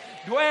house?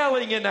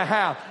 Dwelling in the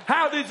house.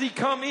 How does he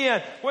come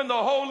in? When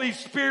the Holy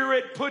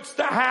Spirit puts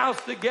the house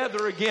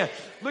together again.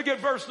 Look at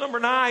verse number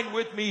 9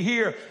 with me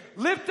here.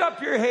 Lift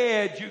up your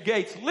heads, you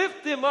gates.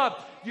 Lift them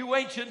up, you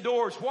ancient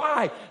doors.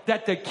 Why?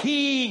 That the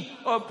King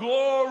of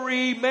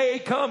glory may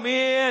come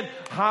in.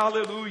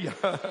 Hallelujah.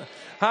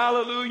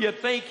 Hallelujah.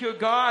 Thank you,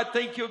 God.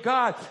 Thank you,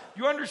 God.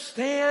 You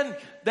understand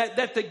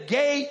that the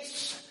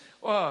gates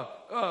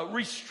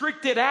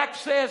restricted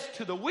access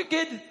to the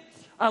wicked,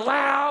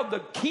 allowed the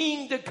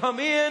king to come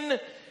in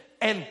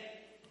and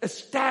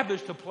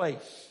establish a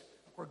place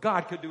where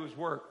God could do his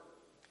work.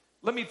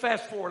 Let me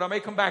fast forward. I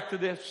may come back to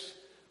this.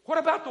 What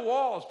about the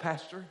walls,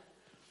 Pastor?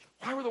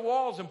 Why were the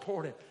walls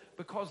important?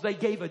 Because they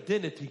gave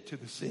identity to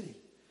the city.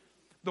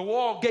 The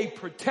wall gave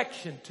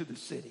protection to the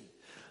city.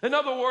 In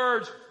other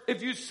words,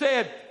 if you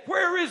said,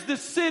 where is the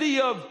city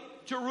of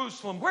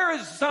Jerusalem? Where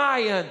is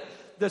Zion,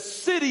 the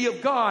city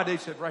of God? They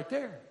said, right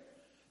there.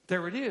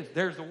 There it is.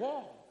 There's the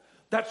wall.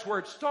 That's where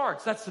it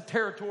starts. That's the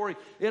territory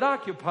it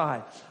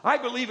occupies. I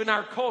believe in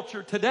our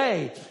culture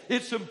today,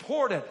 it's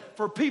important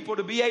for people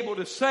to be able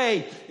to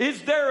say,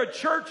 is there a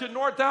church in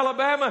North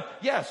Alabama?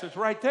 Yes, it's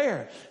right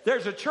there.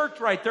 There's a church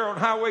right there on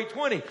Highway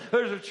 20.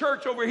 There's a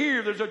church over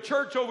here. There's a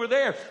church over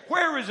there.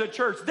 Where is the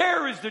church?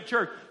 There is the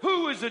church.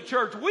 Who is the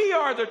church? We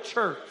are the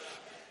church.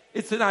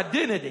 It's an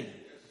identity.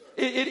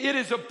 It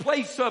is a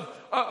place of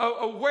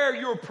where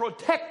you're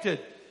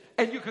protected.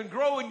 And you can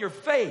grow in your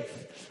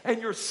faith,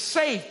 and you're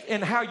safe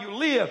in how you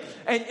live,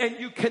 and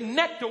you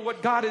connect to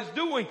what God is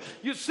doing.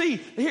 You see,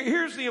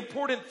 here's the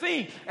important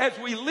thing as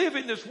we live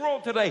in this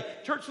world today.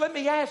 Church, let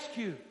me ask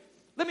you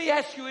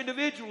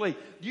individually,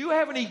 do you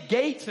have any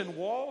gates and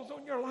walls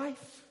on your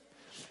life?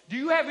 Do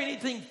you have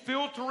anything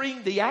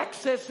filtering the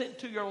access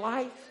into your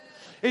life?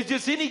 Is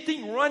just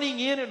anything running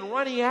in and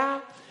running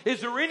out?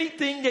 Is there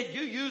anything that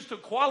you use to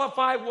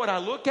qualify what I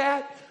look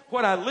at,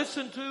 what I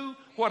listen to,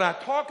 what I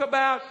talk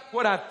about,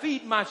 what I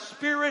feed my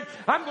spirit?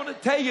 I'm going to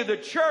tell you the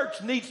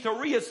church needs to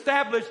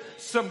reestablish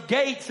some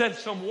gates and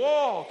some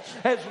walls.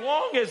 As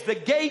long as the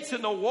gates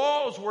and the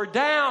walls were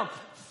down,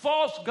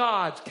 false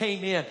gods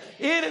came in.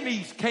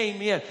 Enemies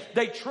came in.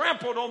 They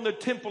trampled on the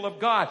temple of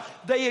God.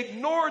 They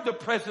ignored the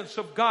presence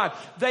of God.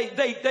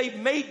 They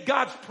made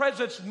God's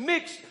presence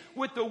mixed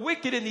with the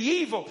wicked and the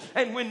evil.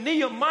 And when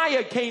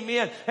Nehemiah came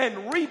in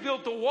and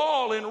rebuilt the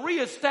wall and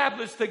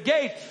reestablished the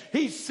gate,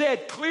 he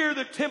said, clear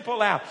the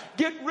temple out.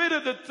 Get rid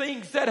of the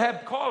things that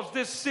have caused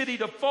this city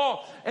to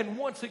fall. And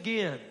once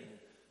again,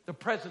 the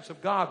presence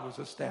of God was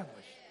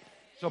established.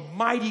 It's a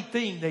mighty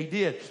thing they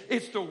did.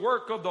 It's the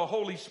work of the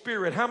Holy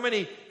Spirit. How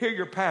many hear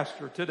your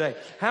pastor today?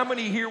 How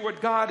many hear what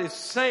God is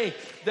saying?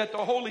 That the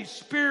Holy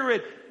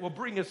Spirit will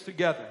bring us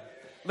together.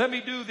 Let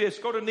me do this.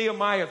 Go to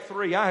Nehemiah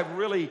 3. I have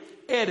really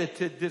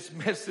edited this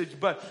message,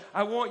 but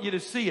I want you to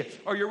see it.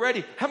 Are you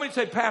ready? How many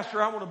say,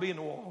 Pastor, I want to be in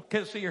the wall?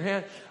 Can I see your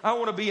hand? I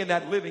want to be in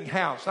that living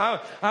house.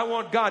 I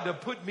want God to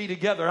put me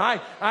together.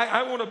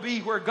 I want to be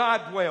where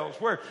God dwells,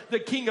 where the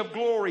King of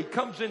Glory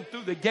comes in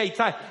through the gates.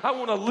 I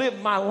want to live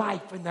my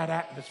life in that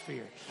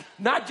atmosphere.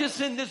 Not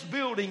just in this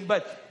building,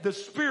 but the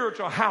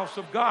spiritual house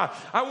of God.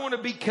 I want to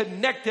be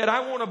connected.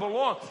 I want to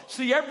belong.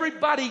 See,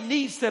 everybody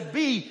needs to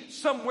be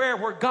somewhere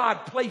where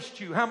God placed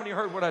you. How many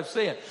heard what I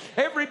said?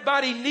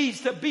 Everybody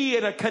needs to be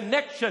in a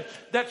connection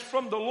that's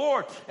from the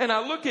Lord. And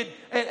I look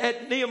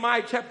at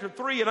Nehemiah chapter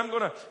 3, and I'm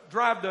going to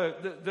drive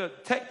the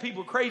tech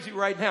people crazy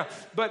right now.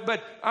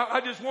 But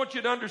I just want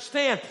you to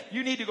understand,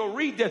 you need to go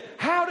read this.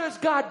 How does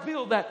God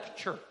build that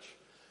church?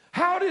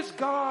 How does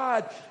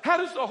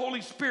the Holy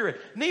Spirit,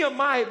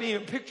 Nehemiah being a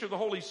picture of the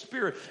Holy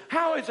Spirit,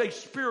 how is a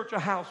spiritual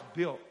house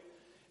built?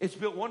 It's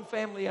built one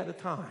family at a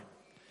time.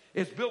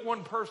 It's built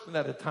one person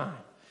at a time.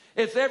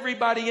 It's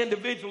everybody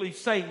individually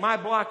saying, my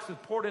block's as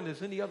important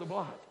as any other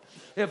block.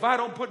 If I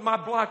don't put my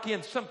block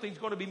in, something's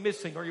going to be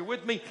missing. Are you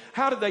with me?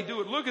 How did they do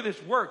it? Look at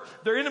this work.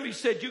 Their enemy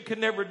said you can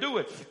never do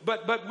it.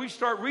 But we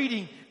start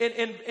reading in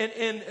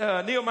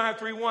Nehemiah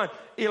 3:1.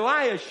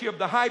 Eliashib,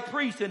 the high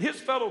priest, and his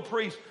fellow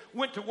priests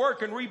went to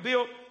work and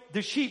rebuilt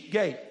the sheep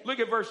gate. Look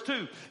at verse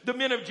 2. The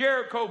men of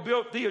Jericho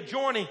built the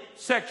adjoining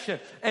section,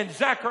 and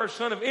Zachar,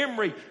 son of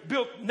Imri,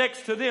 built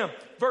next to them.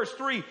 Verse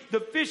 3, the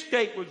fish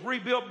gate was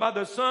rebuilt by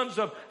the sons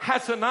of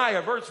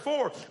Hassaniah. Verse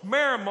 4,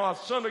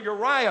 Meremoth, son of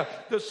Uriah,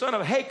 the son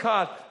of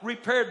Hakoth,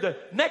 repaired the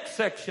next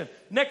section.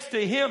 Next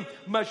to him,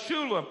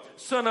 Meshullam,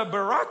 son of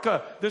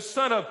Barakah, the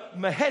son of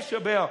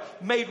Meheshabel,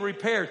 made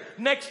repairs.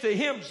 Next to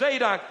him,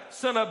 Zadok,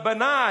 son of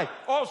Benai,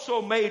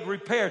 also made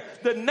repairs.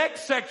 The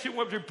next section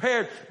was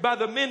repaired by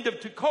the men of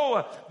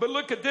Tekoa. But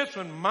look at this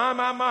one,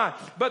 my.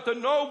 But the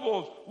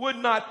nobles would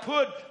not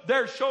put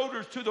their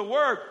shoulders to the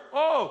work.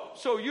 Oh,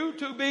 so you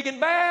too big and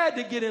bad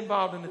to get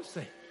involved in this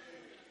thing.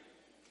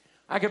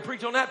 I could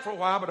preach on that for a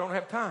while, but I don't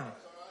have time.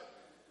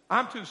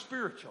 I'm too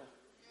spiritual.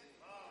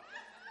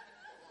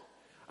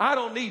 I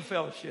don't need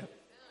fellowship.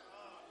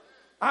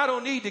 I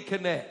don't need to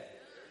connect.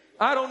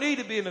 I don't need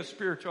to be in a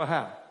spiritual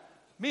house.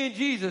 Me and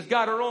Jesus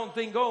got our own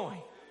thing going.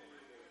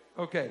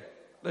 Okay,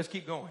 let's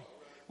keep going.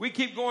 We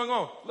keep going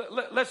on.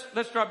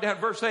 Let's drop down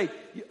to verse 8.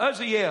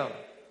 Uzziel,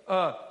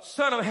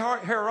 son of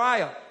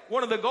Hariah,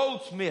 one of the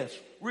goldsmiths,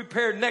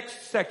 repaired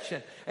next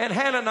section. And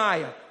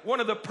Hananiah, one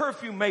of the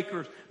perfume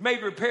makers,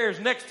 made repairs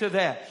next to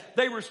that.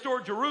 They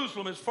restored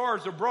Jerusalem as far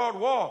as the broad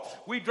wall.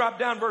 We drop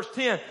down verse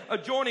 10.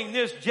 Adjoining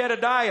this,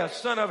 Jedediah,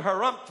 son of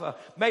Harumpha,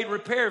 made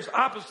repairs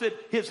opposite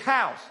his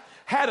house.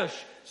 Haddash,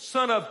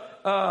 son of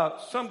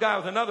some guy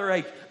with another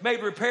H,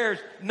 made repairs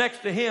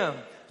next to him.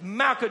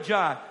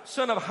 Malchijah,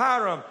 son of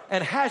Hiram,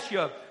 and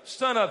Hashub,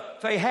 son of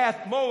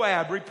Fahath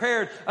Moab,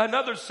 repaired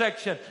another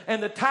section.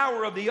 And the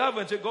tower of the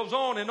ovens, it goes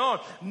on and on.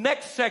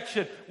 Next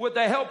section, with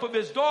the help of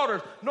his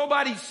daughters.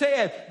 Nobody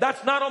said,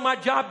 that's not on my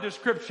job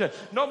description.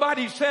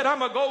 Nobody said,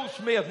 I'm a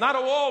goldsmith, not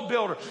a wall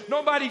builder.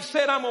 Nobody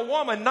said, I'm a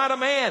woman, not a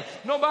man.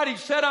 Nobody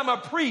said, I'm a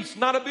priest,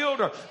 not a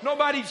builder.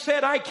 Nobody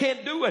said, I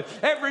can't do it.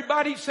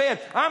 Everybody said,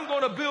 I'm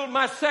going to build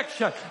my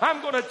section.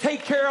 I'm going to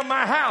take care of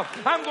my house.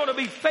 I'm going to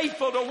be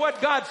faithful to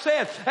what God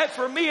says. As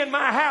for me and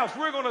my house,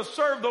 we're going to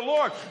serve the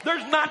Lord.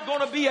 There's not not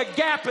going to be a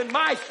gap in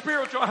my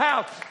spiritual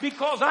house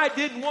because I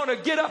didn't want to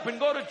get up and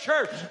go to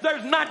church.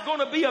 There's not going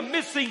to be a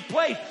missing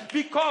place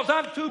because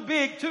I'm too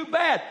big, too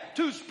bad,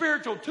 too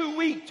spiritual, too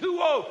weak, too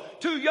old,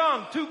 too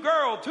young, too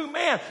girl, too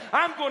man.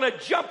 I'm going to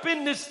jump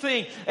in this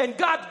thing and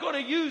God's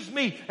going to use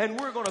me and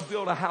we're going to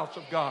build a house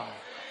of God.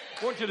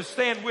 I want you to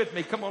stand with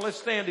me. Come on, let's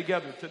stand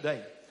together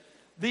today.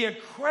 The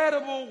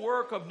incredible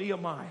work of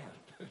Nehemiah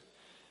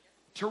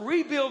to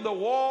rebuild the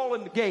wall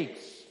and the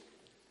gates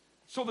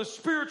so the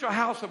spiritual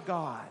house of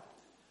God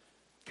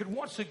could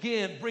once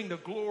again bring the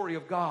glory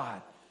of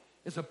God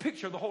is a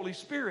picture of the Holy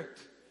Spirit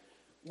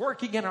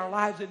working in our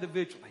lives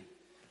individually.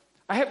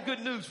 I have good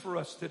news for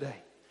us today.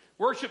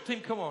 Worship team,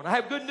 come on. I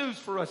have good news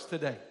for us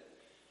today.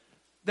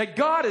 That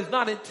God is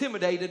not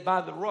intimidated by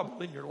the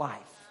rubble in your life.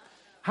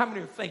 How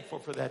many are thankful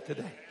for that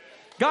today?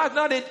 God's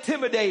not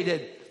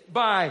intimidated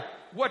by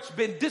what's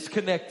been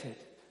disconnected,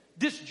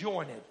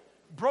 disjointed,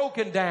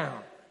 broken down,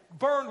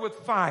 burned with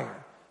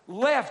fire,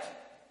 left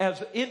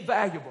as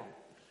invaluable.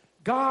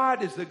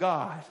 God is the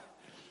God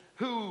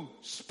who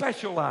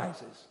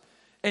specializes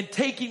in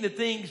taking the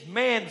things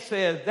man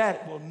says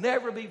that will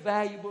never be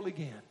valuable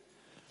again,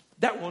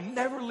 that will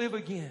never live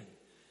again,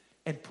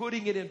 and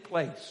putting it in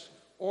place,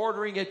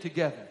 ordering it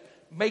together,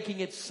 making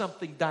it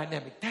something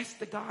dynamic. That's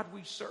the God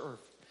we serve.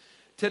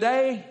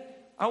 Today,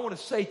 I want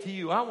to say to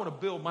you, I want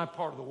to build my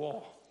part of the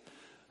wall.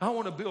 I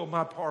want to build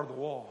my part of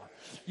the wall.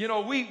 You know,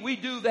 we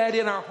do that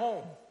in our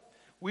home.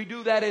 We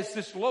do that as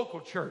this local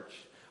church.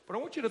 But I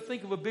want you to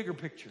think of a bigger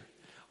picture.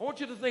 I want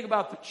you to think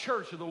about the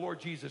church of the Lord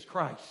Jesus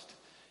Christ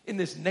in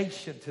this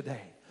nation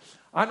today.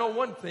 I know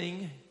one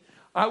thing.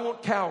 I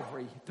want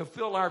Calvary to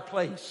fill our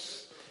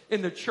place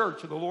in the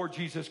church of the Lord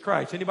Jesus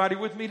Christ. Anybody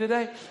with me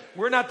today?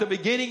 We're not the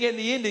beginning and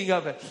the ending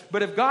of it.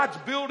 But if God's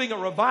building a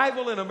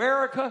revival in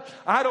America,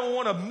 I don't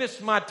want to miss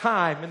my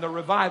time in the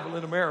revival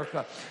in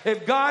America.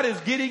 If God is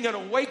getting an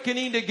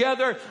awakening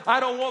together, I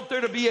don't want there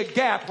to be a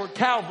gap where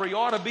Calvary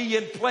ought to be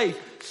in place,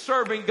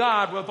 serving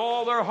God with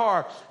all their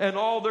heart and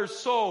all their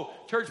soul.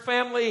 Church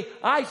family,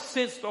 I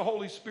sense the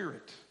Holy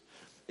Spirit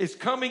is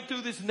coming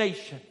through this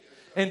nation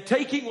and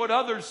taking what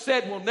others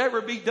said will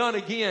never be done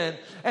again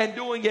and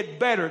doing it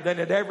better than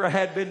it ever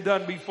had been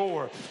done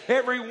before.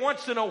 Every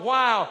once in a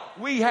while,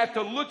 we have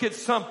to look at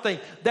something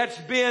that's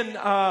been,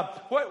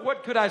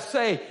 what could I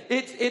say?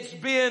 It's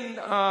been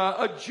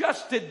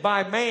adjusted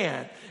by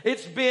man.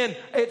 It's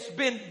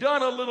been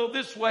done a little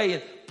this way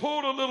and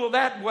pulled a little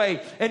that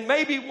way. And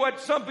maybe what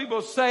some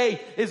people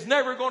say is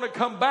never going to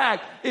come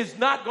back is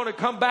not going to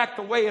come back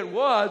the way it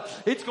was.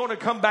 It's going to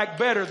come back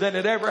better than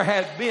it ever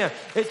has been.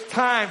 It's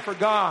time for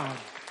God.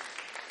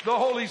 The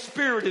Holy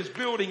Spirit is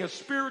building a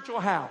spiritual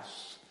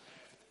house.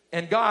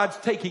 And God's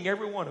taking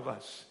every one of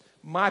us,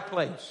 my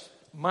place,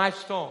 my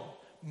stone,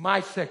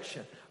 my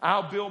section.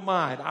 I'll build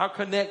mine. I'll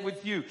connect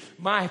with you.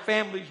 My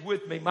family's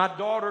with me. My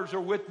daughters are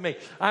with me.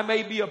 I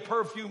may be a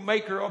perfume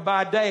maker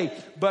by day,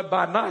 but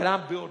by night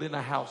I'm building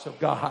a house of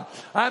God.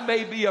 I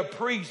may be a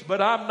priest,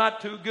 but I'm not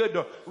too good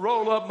to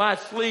roll up my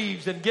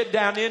sleeves and get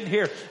down in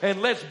here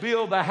and let's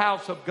build the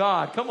house of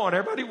God. Come on,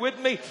 everybody with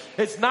me?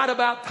 It's not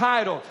about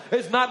title.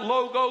 It's not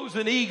logos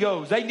and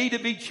egos. They need to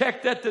be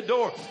checked at the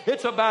door.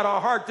 It's about a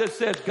heart that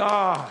says,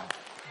 God,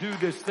 do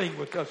this thing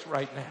with us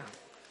right now.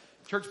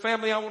 Church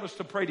family, I want us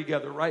to pray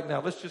together right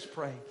now. Let's just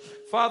pray.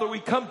 Father, we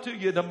come to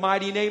you in the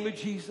mighty name of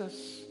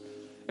Jesus.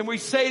 And we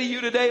say to you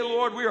today,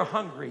 Lord, we are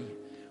hungry.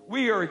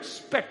 We are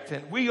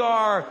expectant. We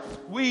are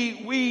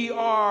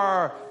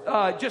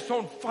just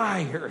on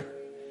fire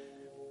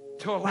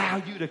to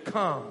allow you to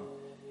come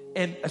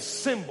and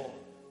assemble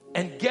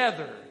and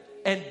gather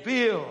and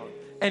build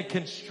and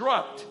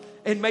construct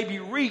and maybe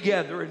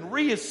regather and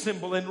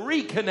reassemble and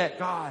reconnect,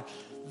 God,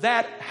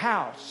 that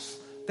house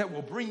that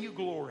will bring you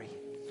glory.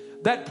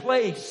 That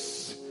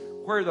place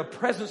where the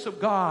presence of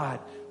God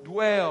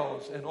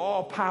dwells in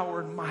all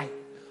power and might,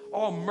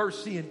 all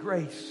mercy and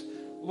grace.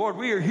 Lord,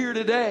 we are here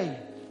today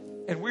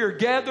and we are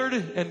gathered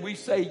and we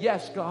say,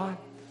 yes, God.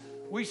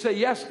 We say,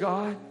 yes,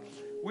 God.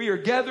 We are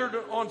gathered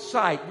on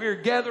site. We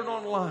are gathered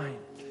online.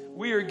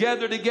 We are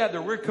gathered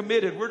together. We're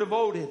committed. We're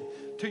devoted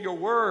to your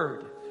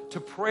word,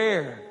 to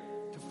prayer,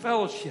 to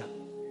fellowship,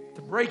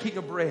 to breaking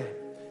of bread.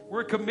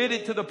 We're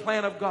committed to the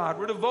plan of God.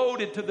 We're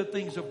devoted to the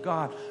things of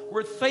God.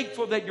 We're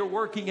thankful that you're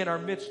working in our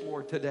midst,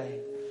 Lord, today.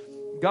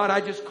 God,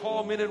 I just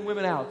call men and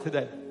women out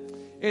today.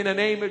 In the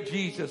name of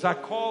Jesus, I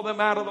call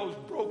them out of those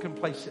broken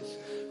places.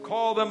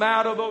 Call them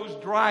out of those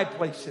dry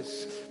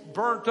places,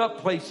 burnt up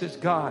places,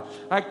 God.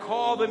 I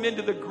call them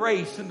into the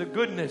grace and the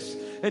goodness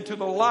and to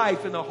the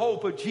life and the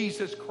hope of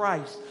Jesus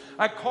Christ.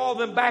 I call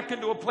them back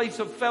into a place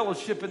of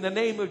fellowship in the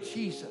name of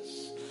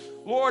Jesus.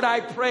 Lord, I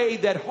pray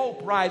that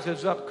hope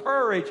rises up,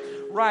 courage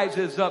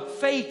rises up,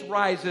 faith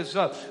rises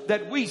up,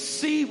 that we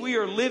see we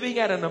are living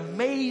at an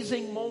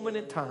amazing moment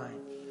in time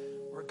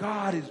where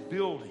God is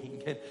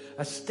building and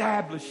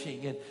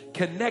establishing and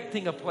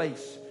connecting a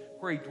place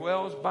where he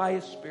dwells by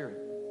his Spirit.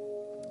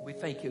 We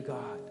thank you,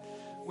 God.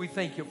 We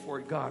thank you for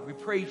it, God. We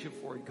praise you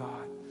for it,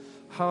 God.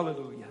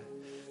 Hallelujah.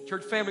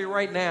 Church family,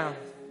 right now,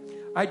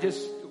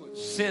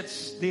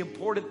 sense the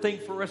important thing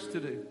for us to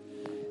do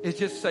is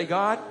just say,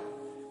 God,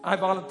 I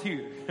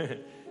volunteer.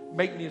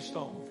 Make me a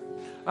stone.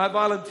 I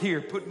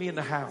volunteer. Put me in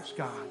the house,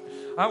 God.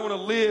 I want to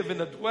live in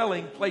the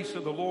dwelling place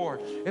of the Lord.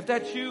 If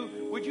that's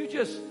you, would you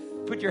just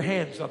put your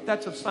hands up?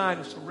 That's a sign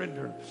of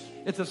surrender.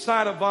 It's a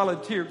sign of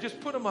volunteer. Just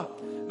put them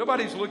up.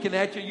 Nobody's looking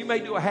at you. You may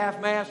do a half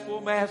mass,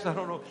 full mass. I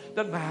don't know.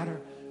 Doesn't matter.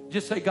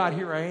 Just say, God,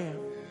 here I am.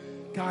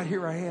 God,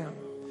 here I am.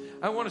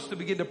 I want us to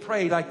begin to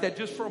pray like that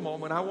just for a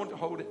moment. I want to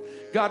hold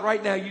it. God,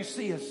 right now you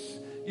see us.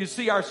 You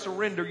see our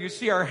surrender. You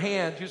see our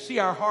hands. You see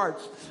our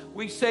hearts.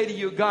 We say to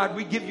you, God,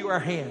 we give you our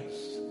hands.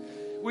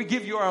 We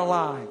give you our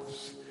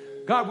lives.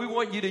 God, we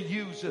want you to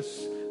use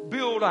us.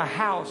 Build a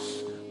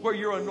house where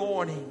your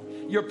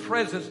anointing, your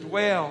presence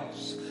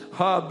dwells.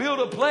 Build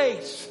a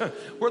place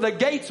where the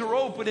gates are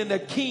open and the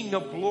King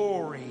of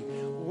glory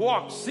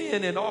walks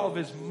in all of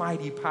his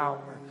mighty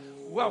power.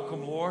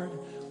 Welcome, Lord.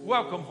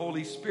 Welcome,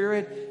 Holy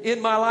Spirit,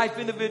 in my life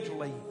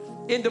individually,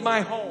 into my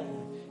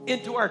home,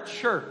 into our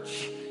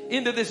church,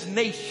 into this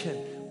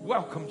nation.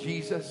 Welcome,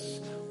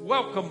 Jesus.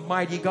 Welcome,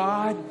 mighty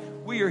God.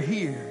 We are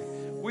here.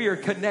 We are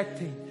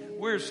connecting.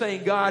 We're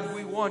saying, God,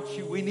 we want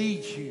you. We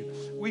need you.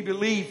 We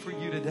believe for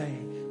you today.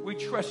 We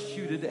trust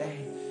you today.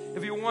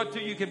 If you want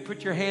to, you can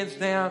put your hands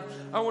down.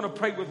 I want to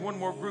pray with one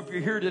more group.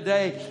 You're here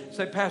today.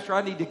 Say, Pastor,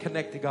 I need to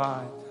connect to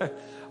God.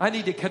 I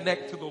need to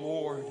connect to the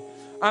Lord.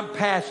 I'm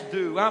past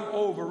due. I'm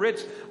over.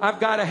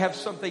 I've got to have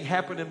something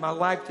happen in my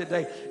life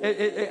today.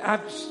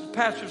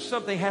 Pastor,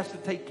 something has to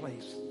take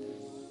place.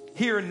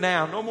 Here and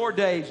now. No more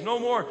days. No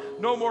more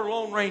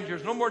Lone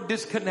Rangers. No more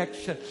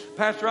disconnection.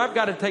 Pastor, I've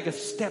got to take a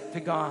step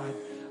to God.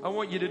 I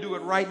want you to do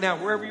it right now.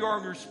 Wherever you are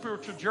on your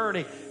spiritual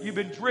journey, you've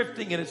been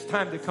drifting and it's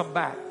time to come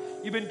back.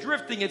 You've been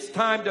drifting. It's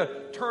time to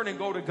turn and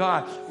go to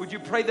God. Would you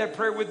pray that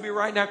prayer with me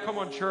right now? Come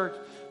on, church.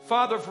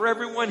 Father, for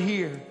everyone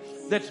here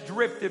that's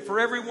drifted, for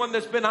everyone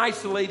that's been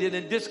isolated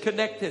and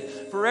disconnected,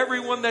 for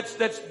everyone that's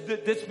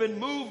been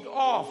moved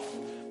off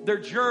their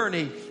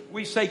journey,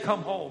 we say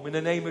come home in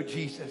the name of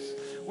Jesus.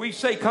 We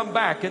say come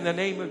back in the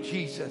name of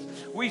Jesus.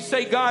 We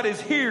say God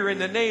is here in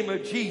the name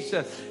of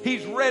Jesus.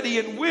 He's ready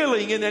and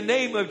willing in the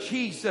name of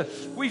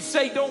Jesus. We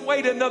say don't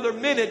wait another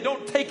minute.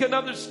 Don't take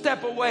another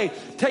step away.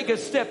 Take a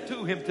step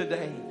to him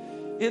today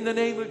in the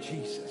name of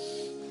Jesus.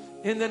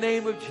 In the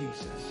name of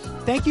Jesus.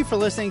 Thank you for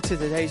listening to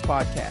today's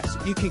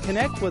podcast. You can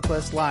connect with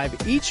us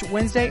live each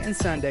Wednesday and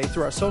Sunday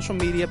through our social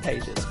media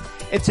pages.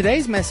 If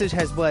today's message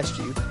has blessed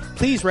you,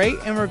 please rate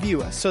and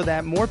review us so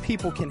that more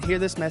people can hear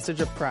this message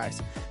of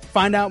Christ.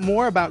 Find out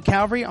more about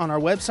Calvary on our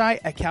website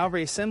at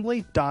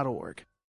calvaryassembly.org.